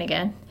up running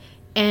again.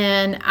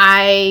 And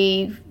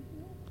I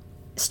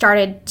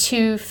started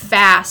too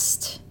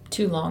fast.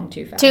 Too long,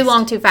 too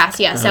fast.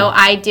 Yeah. So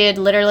I did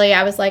literally,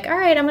 I was like, all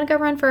right, I'm going to go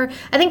run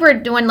I think we're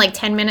doing like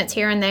 10 minutes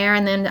here and there.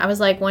 And then I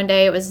was like, one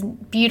day it was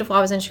beautiful.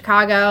 I was in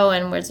Chicago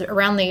and was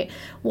around the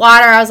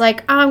water. I was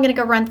like, oh, I'm going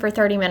to go run for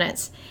 30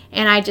 minutes.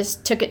 And I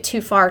just took it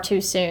too far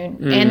too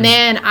soon. And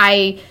then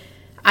I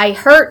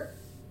hurt,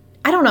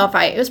 I don't know if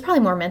it was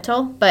probably more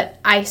mental, but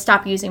I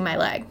stopped using my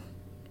leg.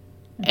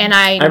 And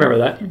I remember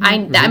that.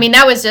 I mean,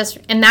 that was just,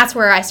 and that's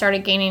where I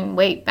started gaining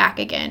weight back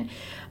again.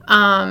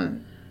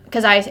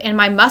 Because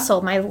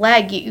my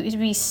leg, you'd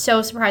be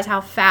so surprised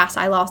how fast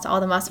I lost all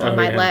the muscle in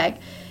my leg.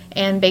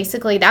 And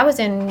basically, that was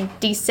in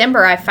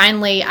December. I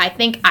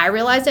think I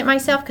realized it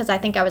myself because I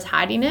think I was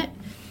hiding it.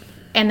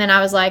 And then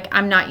I was like,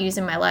 I'm not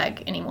using my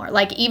leg anymore.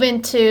 Like,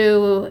 even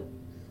to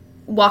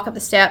walk up the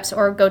steps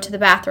or go to the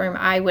bathroom,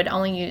 I would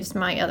only use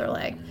my other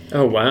leg.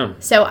 Oh, wow.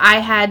 So I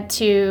had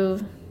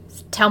to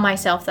tell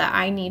myself that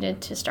I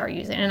needed to start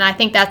using it. And I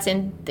think that's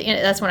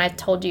when I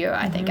told you,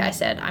 I think I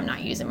said, I'm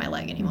not using my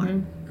leg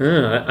anymore.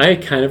 I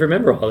kind of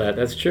remember all that.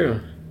 That's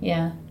true.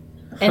 Yeah.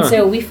 And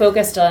so we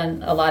focused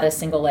on a lot of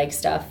single leg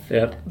stuff.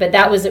 Yep. But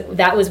that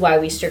was why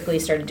we strictly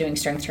started doing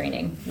strength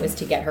training, was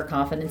to get her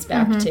confidence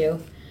back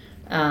too.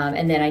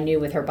 And then I knew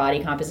with her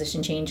body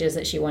composition changes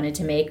that she wanted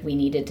to make, we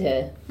needed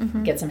to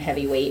get some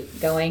heavy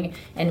weight going.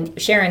 And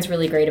Sharon's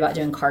really great about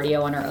doing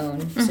cardio on her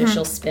own. So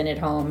she'll spin at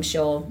home.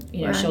 She'll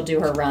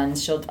do her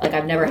runs.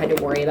 I've never had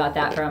to worry about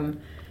that from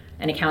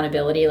an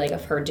accountability, like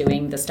of her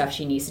doing the stuff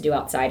she needs to do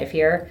outside of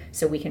here.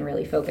 So we can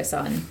really focus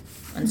on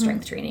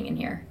strength training in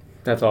here.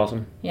 That's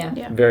awesome.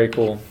 Yeah. Very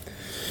cool.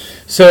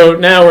 So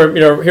now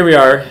here we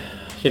are.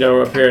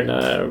 Up here,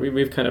 and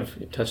we've kind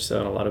of touched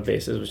on a lot of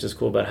bases, which is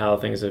cool about how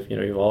things have,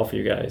 evolved for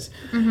you guys.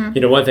 One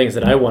of the things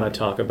that I want to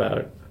talk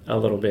about a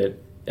little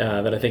bit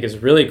that I think is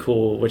really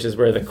cool, which is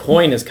where the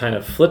coin is kind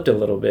of flipped a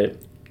little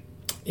bit,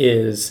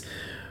 is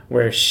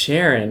where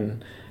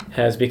Sharon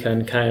has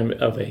become kind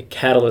of a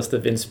catalyst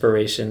of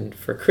inspiration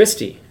for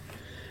Christy.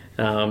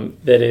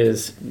 That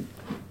is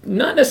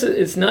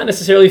it's not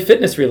necessarily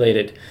fitness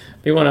related.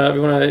 We want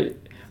to.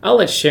 I'll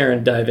let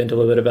Sharon dive into a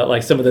little bit about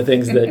like some of the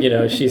things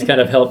that she's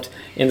kind of helped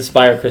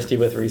inspire Christy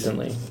with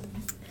recently.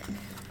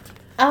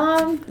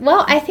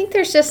 Well, I think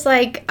there's just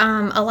like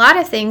a lot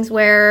of things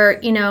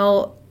where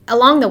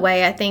along the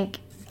way, I think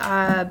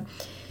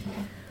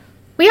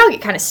we all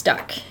get kind of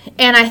stuck,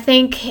 and I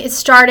think it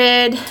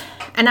started,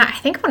 and I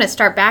think I want to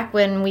start back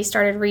when we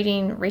started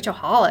reading Rachel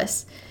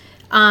Hollis,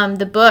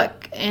 the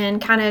book,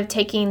 and kind of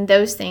taking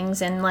those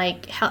things and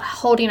like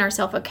holding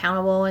ourselves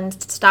accountable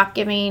and stop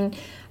giving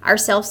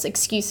ourselves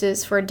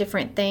excuses for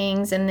different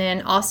things. And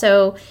then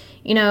also,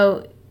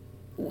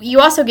 you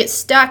also get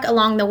stuck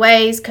along the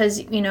ways because,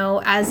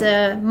 as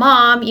a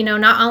mom,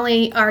 not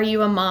only are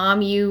you a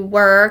mom, you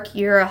work,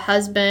 you're a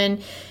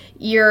husband,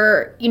 we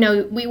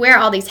wear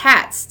all these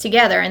hats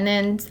together, and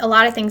then a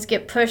lot of things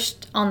get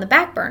pushed on the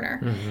back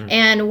burner.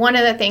 And one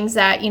of the things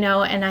that,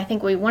 and I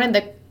think one of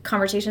the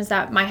conversations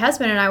that my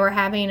husband and I were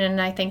having, and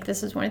I think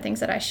this is one of the things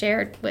that I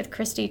shared with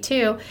Christy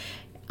too,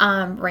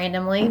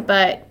 randomly,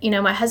 but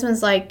my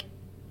husband's like,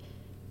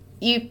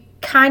 you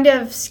kind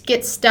of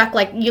get stuck,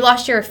 like you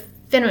lost your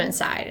feminine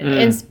side,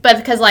 but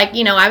because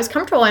I was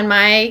comfortable in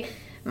my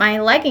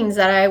leggings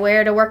that I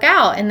wear to work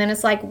out, and then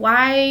it's like,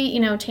 why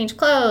change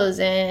clothes,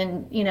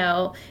 and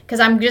because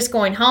I'm just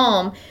going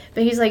home.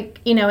 But he's like,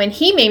 and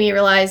he made me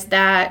realize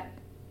that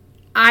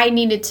I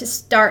needed to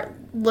start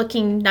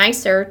looking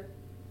nicer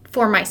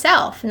for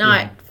myself,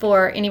 not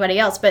for anybody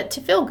else, but to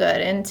feel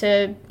good and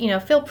to,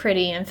 feel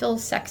pretty and feel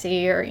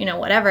sexy or,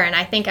 whatever. And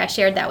I think I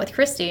shared that with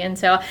Christy. And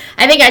so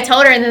I think I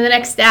told her, and then the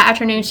next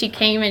afternoon she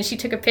came and she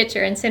took a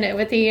picture and sent it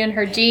with me in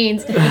her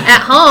jeans at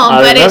home.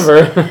 I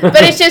remember.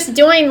 But it's just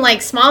doing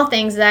like small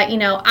things that,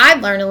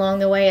 I've learned along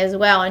the way as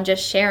well, and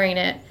just sharing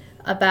it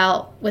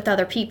with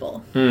other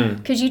people.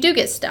 Because you do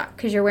get stuck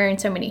because you're wearing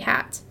so many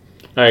hats.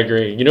 I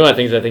agree. I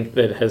think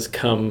that has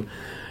come.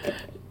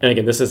 And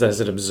again, this is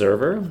as an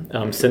observer,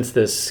 since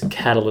this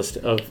catalyst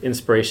of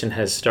inspiration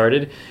has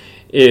started,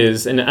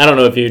 and I don't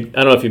know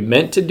if you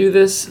meant to do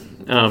this,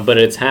 but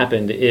it's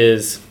happened,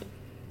 is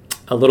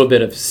a little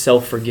bit of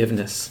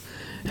self-forgiveness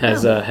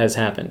has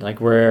happened. Like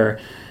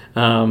where,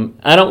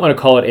 I don't want to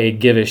call it a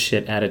give a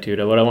shit attitude.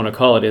 What I want to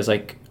call it is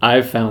like,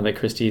 I've found that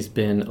Christy's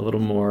been a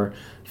little more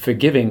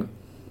forgiving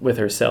with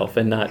herself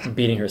and not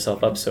beating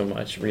herself up so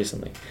much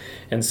recently.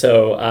 And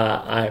so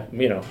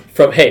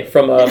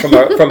from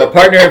a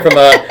partner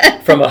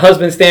and from a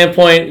husband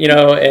standpoint,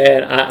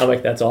 and I'm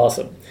like, that's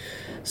awesome.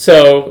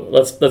 So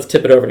let's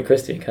tip it over to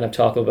Christy and kind of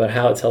talk about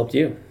how it's helped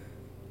you.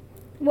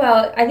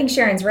 Well, I think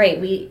Sharon's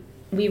right. We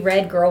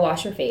read Girl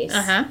Wash Your Face.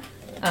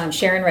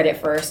 Sharon read it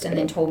first and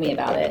then told me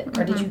about it.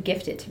 Or did you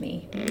gift it to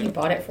me? You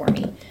bought it for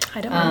me.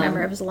 I don't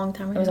remember. It was a long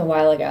time ago. It was a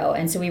while ago.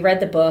 And so we read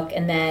the book,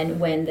 and then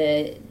when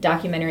the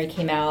documentary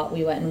came out,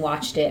 we went and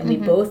watched it, and we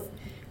both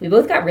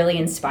got really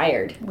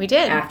inspired. We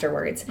did.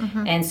 Afterwards.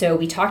 And so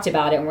we talked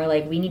about it, and we're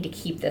like, we need to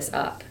keep this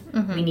up.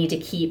 We need to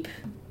keep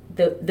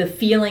the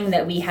feeling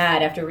that we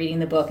had after reading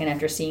the book and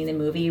after seeing the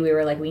movie. We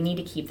were like, we need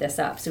to keep this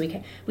up. So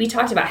we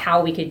talked about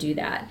how we could do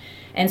that.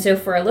 And so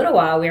for a little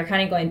while, we were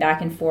kind of going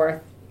back and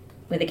forth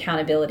with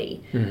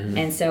accountability.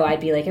 And so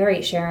I'd be like, all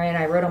right, Sharon,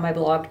 I wrote on my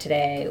blog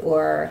today,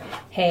 or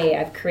hey,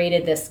 I've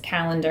created this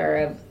calendar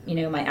of,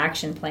 my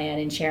action plan.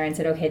 And Sharon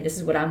said, okay, this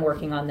is what I'm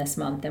working on this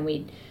month. And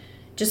we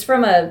just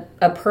from a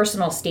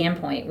personal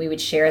standpoint, we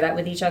would share that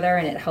with each other,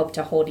 and it helped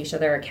to hold each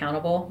other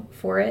accountable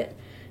for it.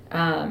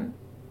 And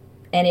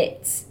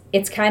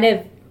it's kind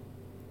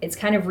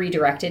of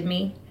redirected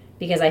me,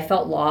 because I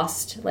felt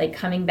lost, like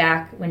coming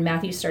back when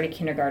Matthew started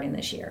kindergarten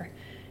this year.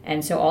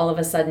 And so all of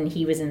a sudden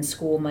he was in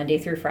school Monday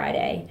through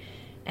Friday.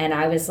 And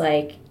I was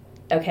like,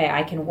 okay,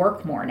 I can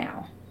work more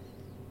now.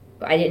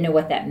 But I didn't know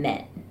what that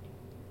meant,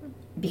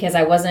 because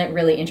I wasn't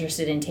really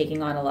interested in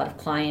taking on a lot of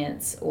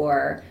clients,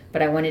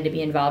 but I wanted to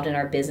be involved in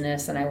our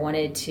business, and I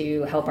wanted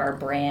to help our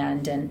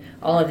brand and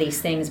all of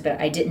these things, but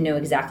I didn't know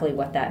exactly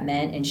what that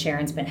meant. And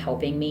Sharon's been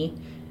helping me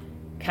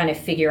kind of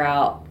figure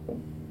out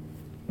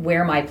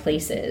where my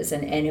place is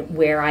and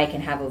where I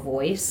can have a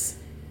voice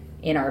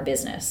in our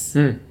business.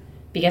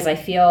 Because I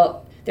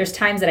feel there's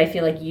times that I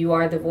feel like you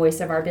are the voice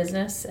of our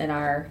business and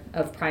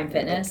of Prime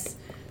Fitness,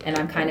 and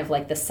I'm kind of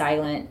like the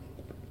silent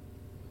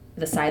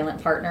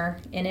partner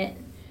in it.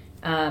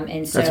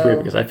 And so that's weird,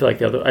 because I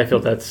feel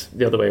that's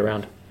the other way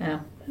around.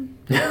 Oh.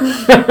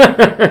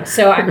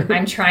 So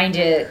I'm trying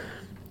to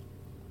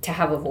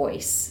have a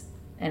voice,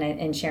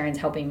 and Sharon's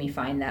helping me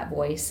find that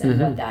voice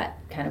and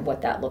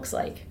what that looks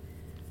like.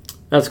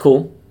 That's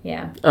cool.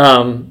 Yeah.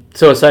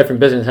 So aside from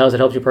business, how has it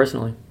helped you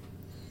personally?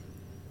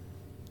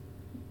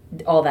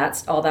 All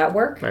that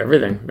work?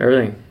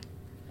 Everything.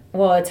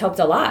 Well, it's helped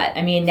a lot.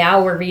 I mean,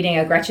 now we're reading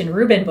a Gretchen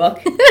Rubin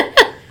book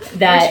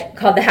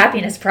called The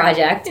Happiness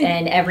Project,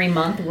 and every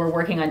month we're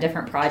working on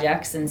different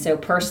projects. And so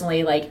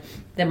personally, like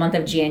the month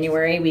of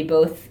January, we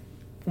both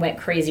went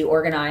crazy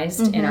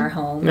organized in our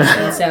homes.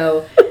 And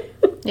so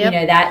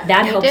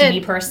that helped me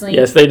personally.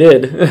 Yes, they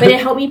did. But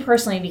it helped me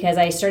personally because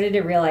I started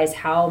to realize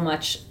how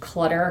much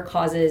clutter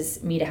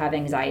causes me to have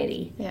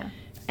anxiety. Yeah.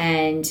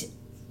 And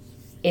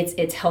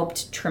it's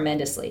helped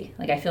tremendously.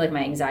 Like, I feel like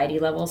my anxiety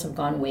levels have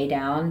gone way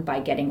down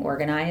by getting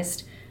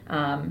organized.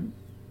 And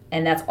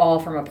that's all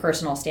from a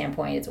personal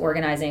standpoint. It's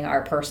organizing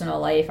our personal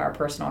life, our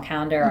personal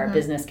calendar, our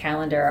business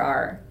calendar,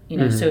 our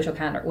social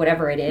calendar,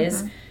 whatever it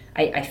is.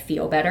 I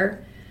feel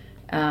better.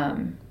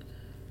 And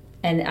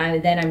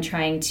then I'm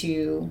trying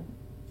to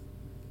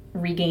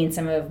regain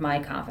some of my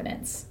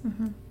confidence,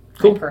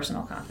 Cool. my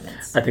personal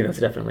confidence. I think that's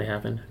definitely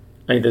happened.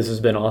 I think this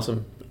has been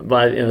awesome.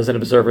 But as an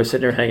observer,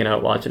 sitting there hanging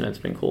out, watching it, it's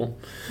been cool.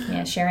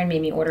 Yeah, Sharon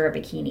made me order a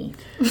bikini.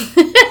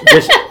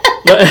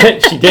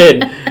 She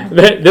did.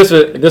 This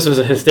was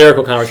a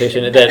hysterical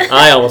conversation that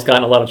I almost got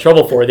in a lot of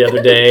trouble for the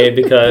other day,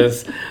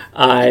 because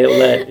I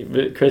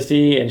let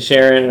Christy and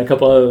Sharon and a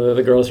couple of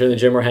the girls here in the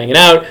gym were hanging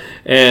out,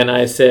 and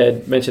I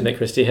mentioned that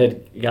Christy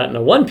had gotten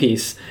a one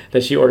piece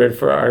that she ordered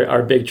for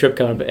our big trip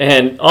coming up,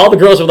 and all the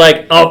girls were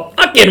like, "Oh,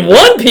 fucking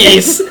one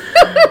piece!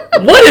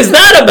 What is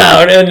that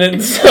about?"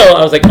 And so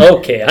I was like,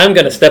 okay, I'm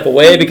gonna step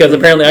away, because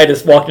apparently I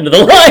just walked into the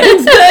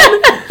lion's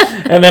den.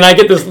 And then I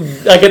get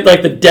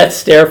like the death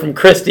stare from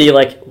Christy,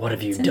 like, what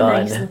have you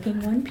done? It's a nice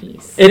looking one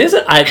piece. It is.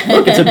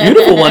 It's a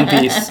beautiful one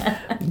piece,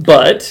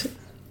 but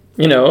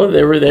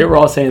they were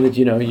all saying that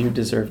you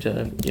deserve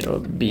to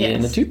be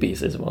in a two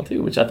piece as well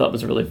too, which I thought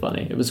was really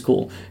funny. It was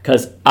cool,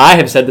 because I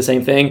have said the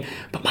same thing,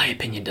 but my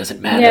opinion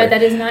doesn't matter. No,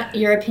 that is not.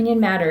 Your opinion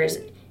matters.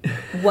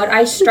 What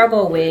I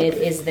struggle with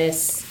is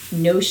this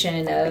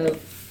notion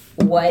of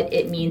what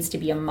it means to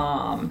be a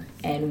mom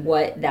and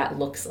what that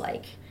looks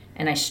like.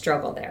 And I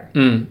struggle there.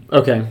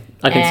 Okay.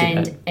 I can see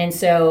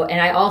that.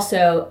 And I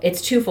also,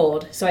 it's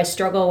twofold. So I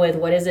struggle with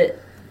what does it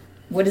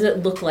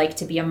look like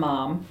to be a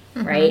mom,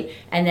 right?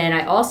 And then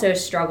I also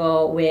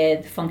struggle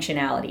with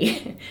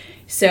functionality.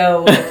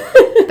 So,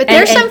 but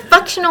there's some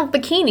functional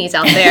bikinis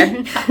out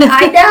there.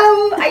 I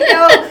know.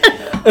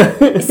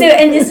 So,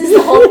 and this is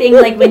the whole thing,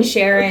 like when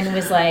Sharon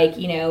was like,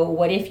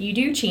 what if you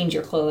do change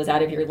your clothes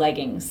out of your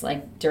leggings,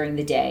 like during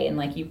the day, and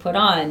like you put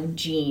on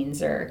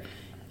jeans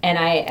and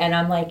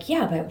I'm like,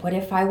 yeah, but what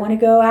if I want to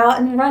go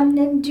out and run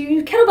and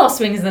do kettlebell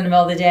swings in the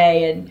middle of the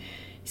day? And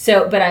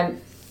so, but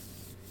I'm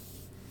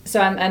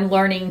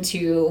learning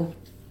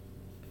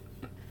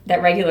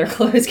that regular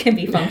clothes can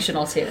be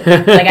functional too.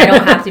 Like, I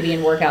don't have to be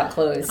in workout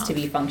clothes to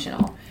be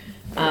functional.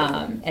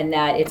 and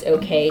that it's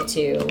okay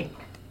to,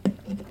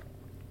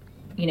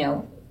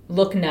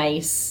 look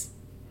nice.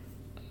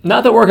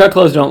 Not that workout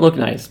clothes don't look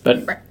nice,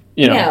 but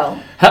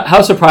No.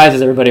 How surprised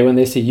is everybody when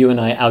they see you and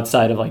I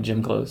outside of like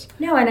gym clothes?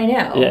 No, and I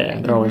know.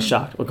 Yeah, they're always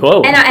shocked. Like,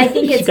 whoa. And I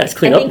think what's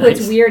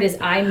nice. weird is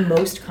I'm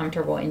most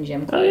comfortable in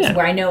gym clothes,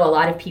 where I know a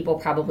lot of people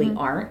probably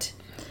aren't,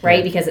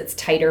 right? Because it's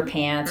tighter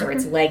pants or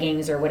it's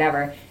leggings or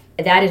whatever.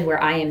 That is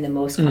where I am the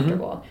most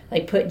comfortable.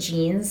 Like, put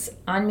jeans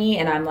on me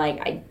and I'm like,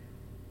 I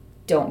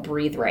don't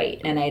breathe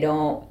right, and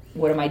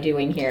what am I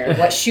doing here?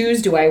 What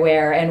shoes do I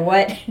wear, and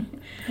what?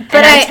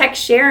 But I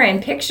text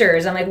Sharon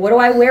pictures. I'm like, what do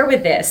I wear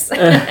with this?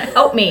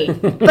 Help me.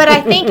 But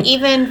I think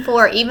even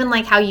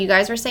like how you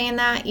guys were saying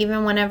that,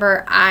 even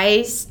whenever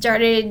I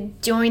started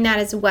doing that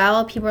as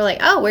well, people were like,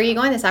 oh, where are you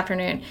going this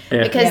afternoon?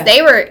 Yeah. Because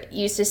they were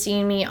used to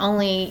seeing me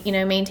only,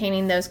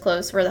 maintaining those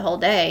clothes for the whole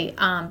day.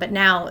 But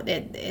now,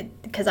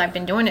 because I've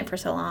been doing it for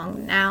so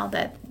long now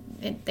that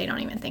they don't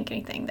even think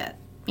anything that,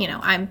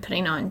 I'm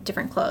putting on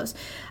different clothes.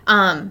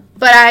 But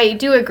I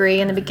do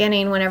agree in the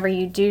beginning, whenever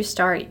you do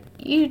start,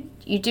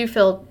 you do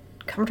feel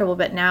comfortable,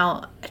 but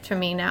now, for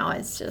me now,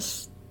 it's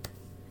just,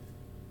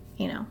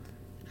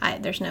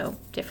 there's no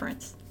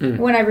difference.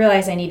 When I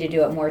realize I need to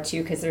do it more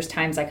too, because there's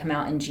times I come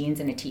out in jeans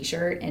and a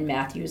t-shirt, and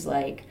Matthew's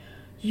like,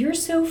 you're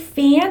so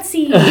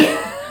fancy.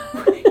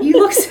 You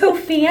look so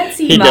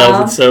fancy, He Mom.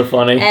 does, it's so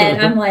funny.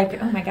 And I'm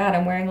like, oh my God,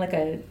 I'm wearing like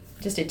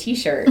just a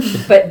t-shirt.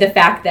 But the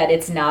fact that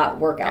it's not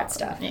workout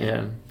stuff.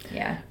 Yeah.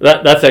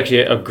 That's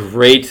actually a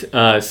great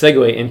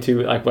segue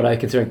into like what I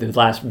consider the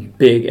last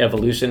big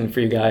evolution for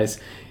you guys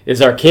is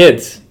our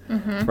kids,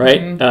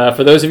 right?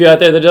 For those of you out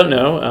there that don't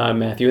know,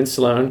 Matthew and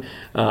Sloan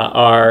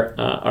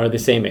are the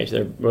same age.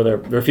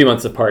 They're a few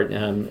months apart,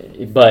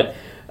 but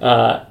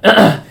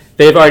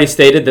they've already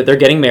stated that they're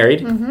getting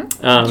married.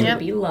 It would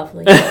be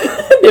lovely.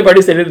 They've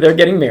already stated that they're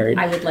getting married.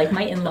 I would like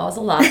my in-laws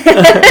a lot.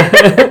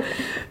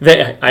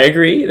 I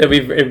agree that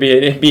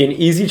it'd be an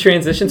easy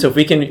transition. So if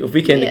we can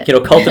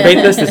cultivate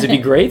this would be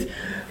great.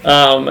 In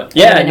the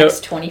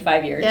next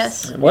 25 years.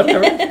 Yes.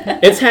 Whatever.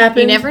 It's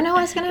happened. You never know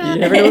what's going to happen.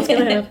 You never know what's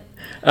going to happen.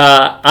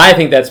 I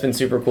think that's been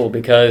super cool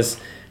because,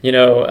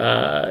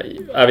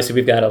 obviously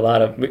we've got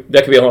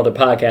that could be a whole other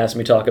podcast, and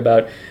we talk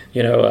about,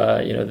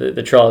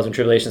 the trials and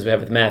tribulations we have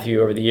with Matthew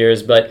over the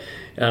years. But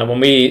when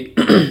we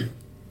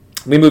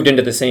we moved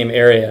into the same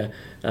area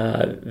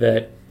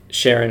that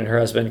Sharon and her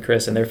husband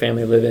Chris and their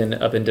family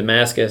live up in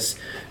Damascus,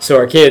 so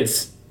our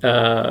kids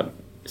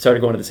started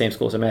going to the same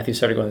school. So Matthew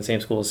started going to the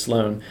same school as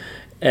Sloan,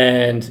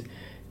 and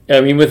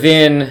I mean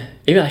within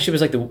even actually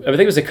it was I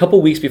think it was a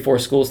couple weeks before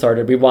school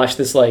started, we watched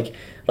this like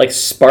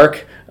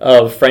spark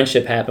of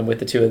friendship happen with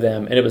the two of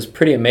them, and it was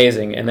pretty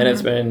amazing. And then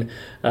it's been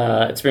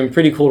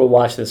pretty cool to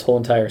watch this whole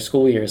entire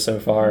school year so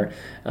far,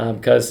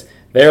 because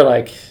they're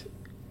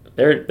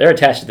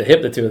attached to the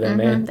hip, the two of them,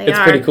 man. It's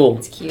pretty cool.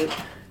 It's cute.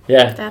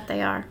 Yeah. That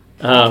they are.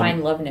 I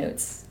find love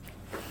notes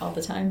all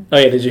the time. Oh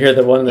yeah, did you hear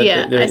the one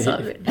that I saw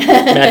it.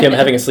 Matthew, I'm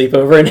having a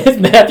sleepover in his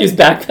Matthew's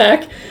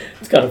backpack?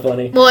 It's kind of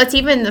funny. Well, it's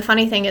even the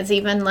funny thing is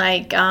even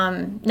like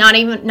not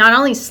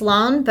only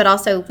Sloan but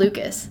also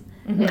Lucas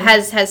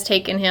has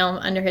taken him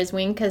under his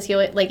wing, because he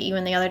like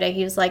even the other day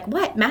he was like,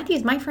 "What?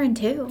 Matthew's my friend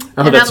too."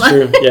 Oh, and that's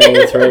true. Yeah,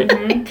 that's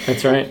right.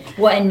 That's right.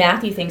 Well, and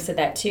Matthew thinks of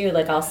that too.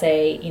 Like I'll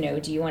say,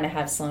 do you want to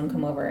have Sloan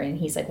come over? And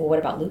he's like, well, what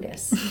about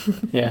Lucas?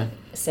 Yeah.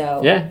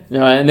 So. Yeah.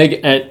 No, and I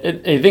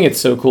think it's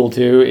so cool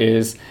too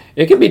is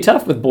it can be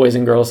tough with boys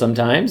and girls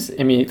sometimes.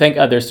 I mean, thank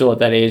God they're still at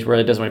that age where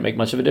it doesn't really make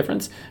much of a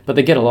difference, but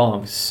they get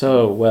along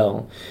so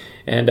well.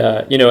 And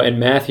and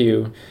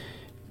Matthew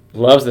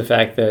loves the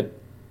fact that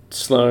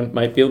Sloan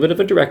might be a bit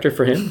of a director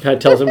for him. Kind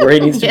of tells him where he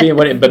needs to be and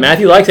what. But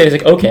Matthew likes it.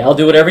 He's like, okay, I'll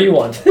do whatever you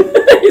want.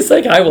 He's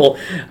like,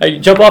 I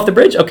jump off the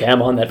bridge. Okay,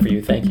 I'm on that for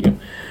you. Thank you.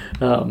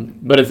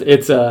 But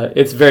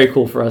it's very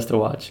cool for us to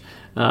watch.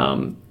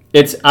 I'll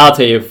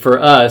tell you, for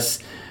us,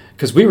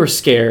 because we were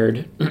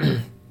scared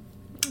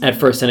at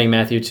first sending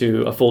Matthew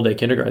to a full day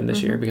kindergarten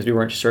this year because we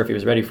weren't sure if he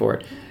was ready for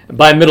it.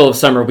 By middle of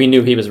summer, we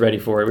knew he was ready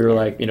for it. We were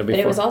like, before. But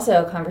it was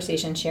also a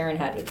conversation Sharon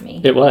had with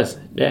me. It was,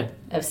 yeah.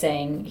 Of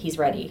saying he's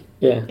ready.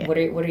 Yeah. What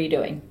are you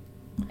doing?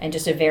 And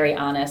just a very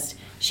honest.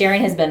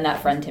 Sharon has been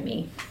that friend to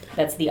me.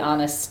 That's the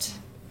honest.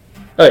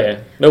 Oh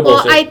yeah, no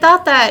bullshit. Well, I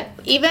thought that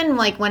even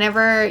like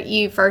whenever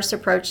you first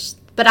approached,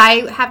 but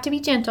I have to be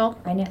gentle.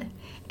 I know.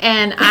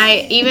 And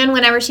even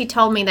whenever she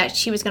told me that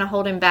she was going to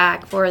hold him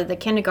back for the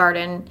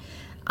kindergarten.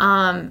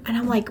 And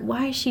I'm like,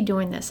 why is she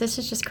doing this? This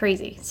is just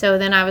crazy. So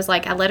then I was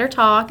like, I let her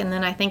talk, and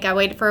then I think I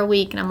waited for a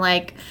week, and I'm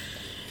like,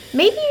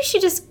 maybe you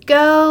should just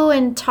go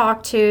and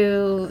talk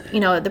to,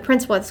 the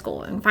principal at the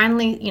school and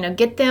finally,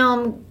 get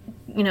them,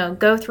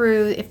 go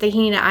through if he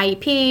needed an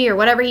IEP or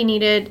whatever he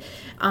needed,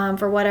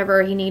 for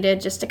whatever he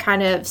needed, just to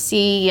kind of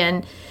see.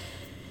 And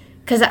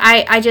because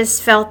I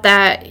just felt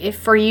that if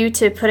for you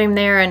to put him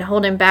there and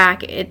hold him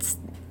back, it's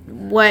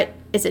what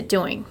is it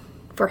doing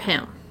for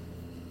him?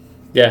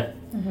 Yeah.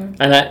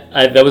 Mm-hmm.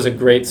 And that was a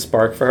great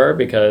spark for her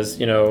because,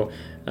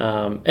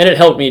 and it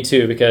helped me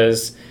too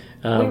because...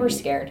 we were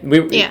scared.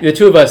 The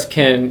two of us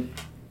can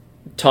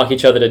talk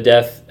each other to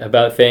death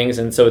about things,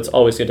 and so it's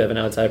always good to have an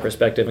outside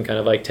perspective and kind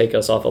of like take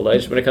us off the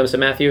ledge when it comes to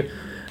Matthew,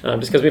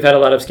 just because we've had a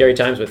lot of scary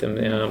times with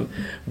him.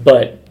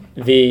 But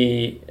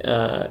I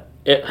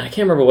can't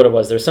remember what it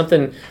was.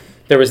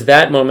 There was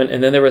that moment,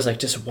 and then there was like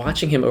just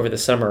watching him over the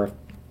summer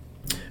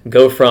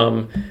go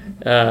from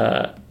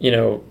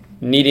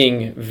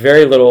needing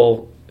very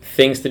little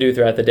things to do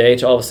throughout the day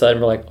to all of a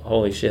sudden we're like,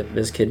 holy shit,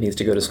 this kid needs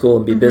to go to school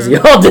and be busy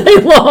all day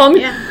long.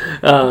 We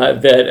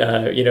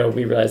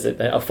realized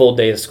that a full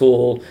day of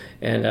school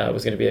and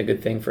was going to be a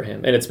good thing for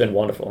him, and it's been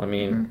wonderful. I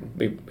mean,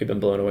 we've been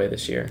blown away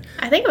this year.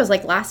 I think it was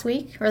like last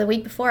week or the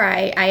week before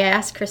I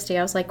asked Christy,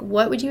 I was like,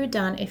 what would you have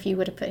done if you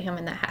would have put him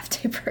in that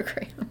half-day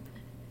program?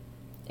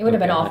 It would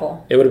have been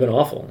awful. It would have been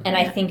awful. And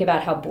I think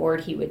about how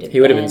bored he would have been. He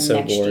would have been so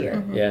next bored.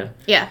 year.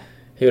 Yeah.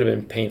 He would have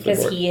been painfully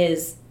bored.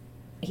 Because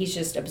he's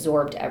just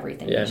absorbed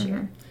everything this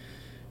year.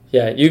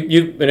 Yeah,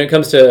 you when it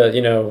comes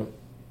to,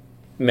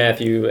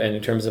 Matthew, and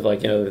in terms of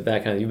like,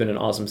 that kind of, you've been an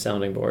awesome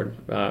sounding board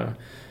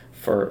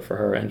for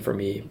her and for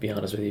me, to be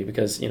honest with you,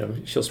 because,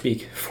 she'll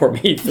speak for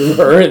me through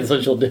her, and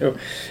so she'll do.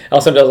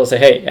 Sometimes I'll say,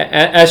 hey,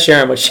 ask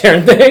Sharon what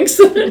Sharon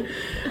thinks.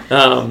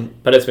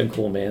 But it's been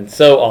cool, man.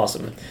 So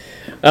awesome.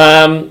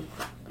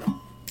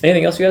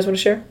 Anything else you guys want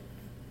to share?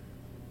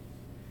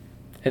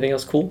 Anything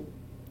else cool?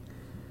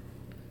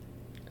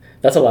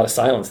 That's a lot of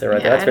silence there,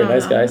 right? That's very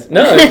nice, guys.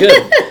 No, it's good.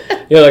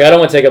 I don't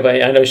want to take up.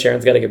 I know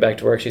Sharon's got to get back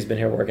to work. She's been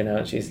here working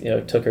out. She's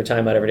took her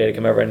time out every day to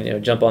come over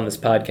and jump on this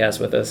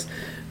podcast with us.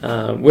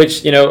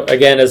 Which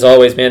again, as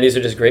always, man, these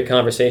are just great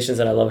conversations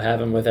that I love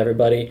having with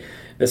everybody.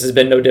 This has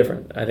been no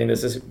different. I think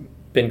this has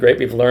been great.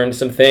 We've learned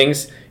some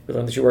things. We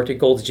learned that you worked at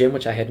Gold's Gym,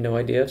 which I had no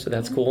idea, so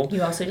that's cool.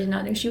 You also did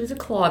not know she was a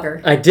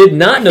clogger. I did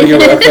not know you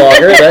were a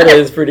clogger. That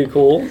is pretty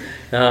cool.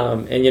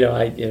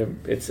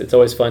 It's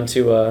always fun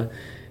to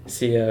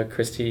see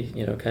Christy,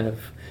 kind of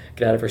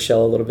get out of her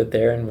shell a little bit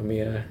there, and when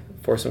we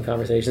force some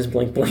conversations,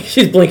 blink.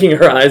 She's blinking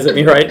her eyes at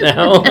me right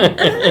now.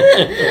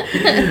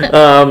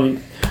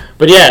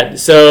 But yeah,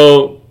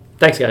 so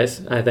thanks,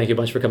 guys. I thank you a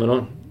bunch for coming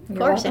on. Of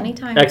course,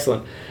 anytime.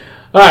 Excellent.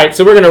 All right,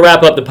 so we're going to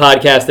wrap up the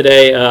podcast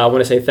today. I want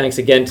to say thanks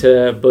again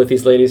to both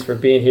these ladies for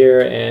being here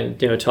and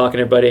talking to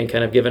everybody and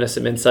kind of giving us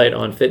some insight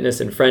on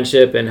fitness and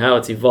friendship and how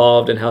it's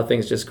evolved and how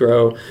things just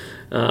grow,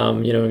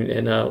 and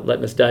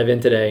letting us dive in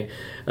today.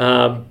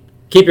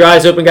 Keep your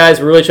eyes open, guys.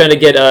 We're really trying to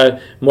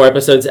get more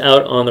episodes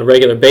out on the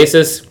regular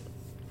basis.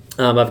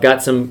 I've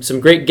got some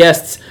great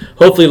guests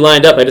hopefully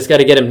lined up. I just got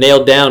to get them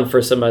nailed down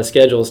for some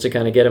schedules to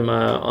kind of get them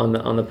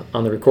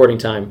on the recording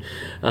time.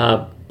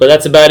 But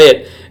that's about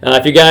it.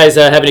 If you guys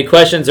have any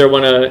questions or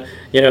want to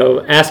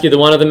ask either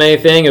one of them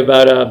anything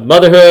about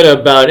motherhood,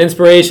 about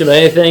inspiration, about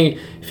anything,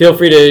 feel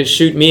free to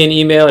shoot me an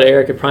email at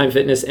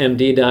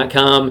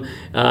eric@primefitnessmd.com,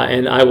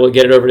 and I will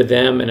get it over to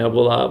them, and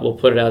we'll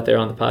put it out there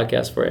on the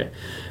podcast for you.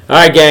 All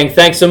right, gang.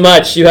 Thanks so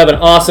much. You have an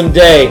awesome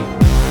day.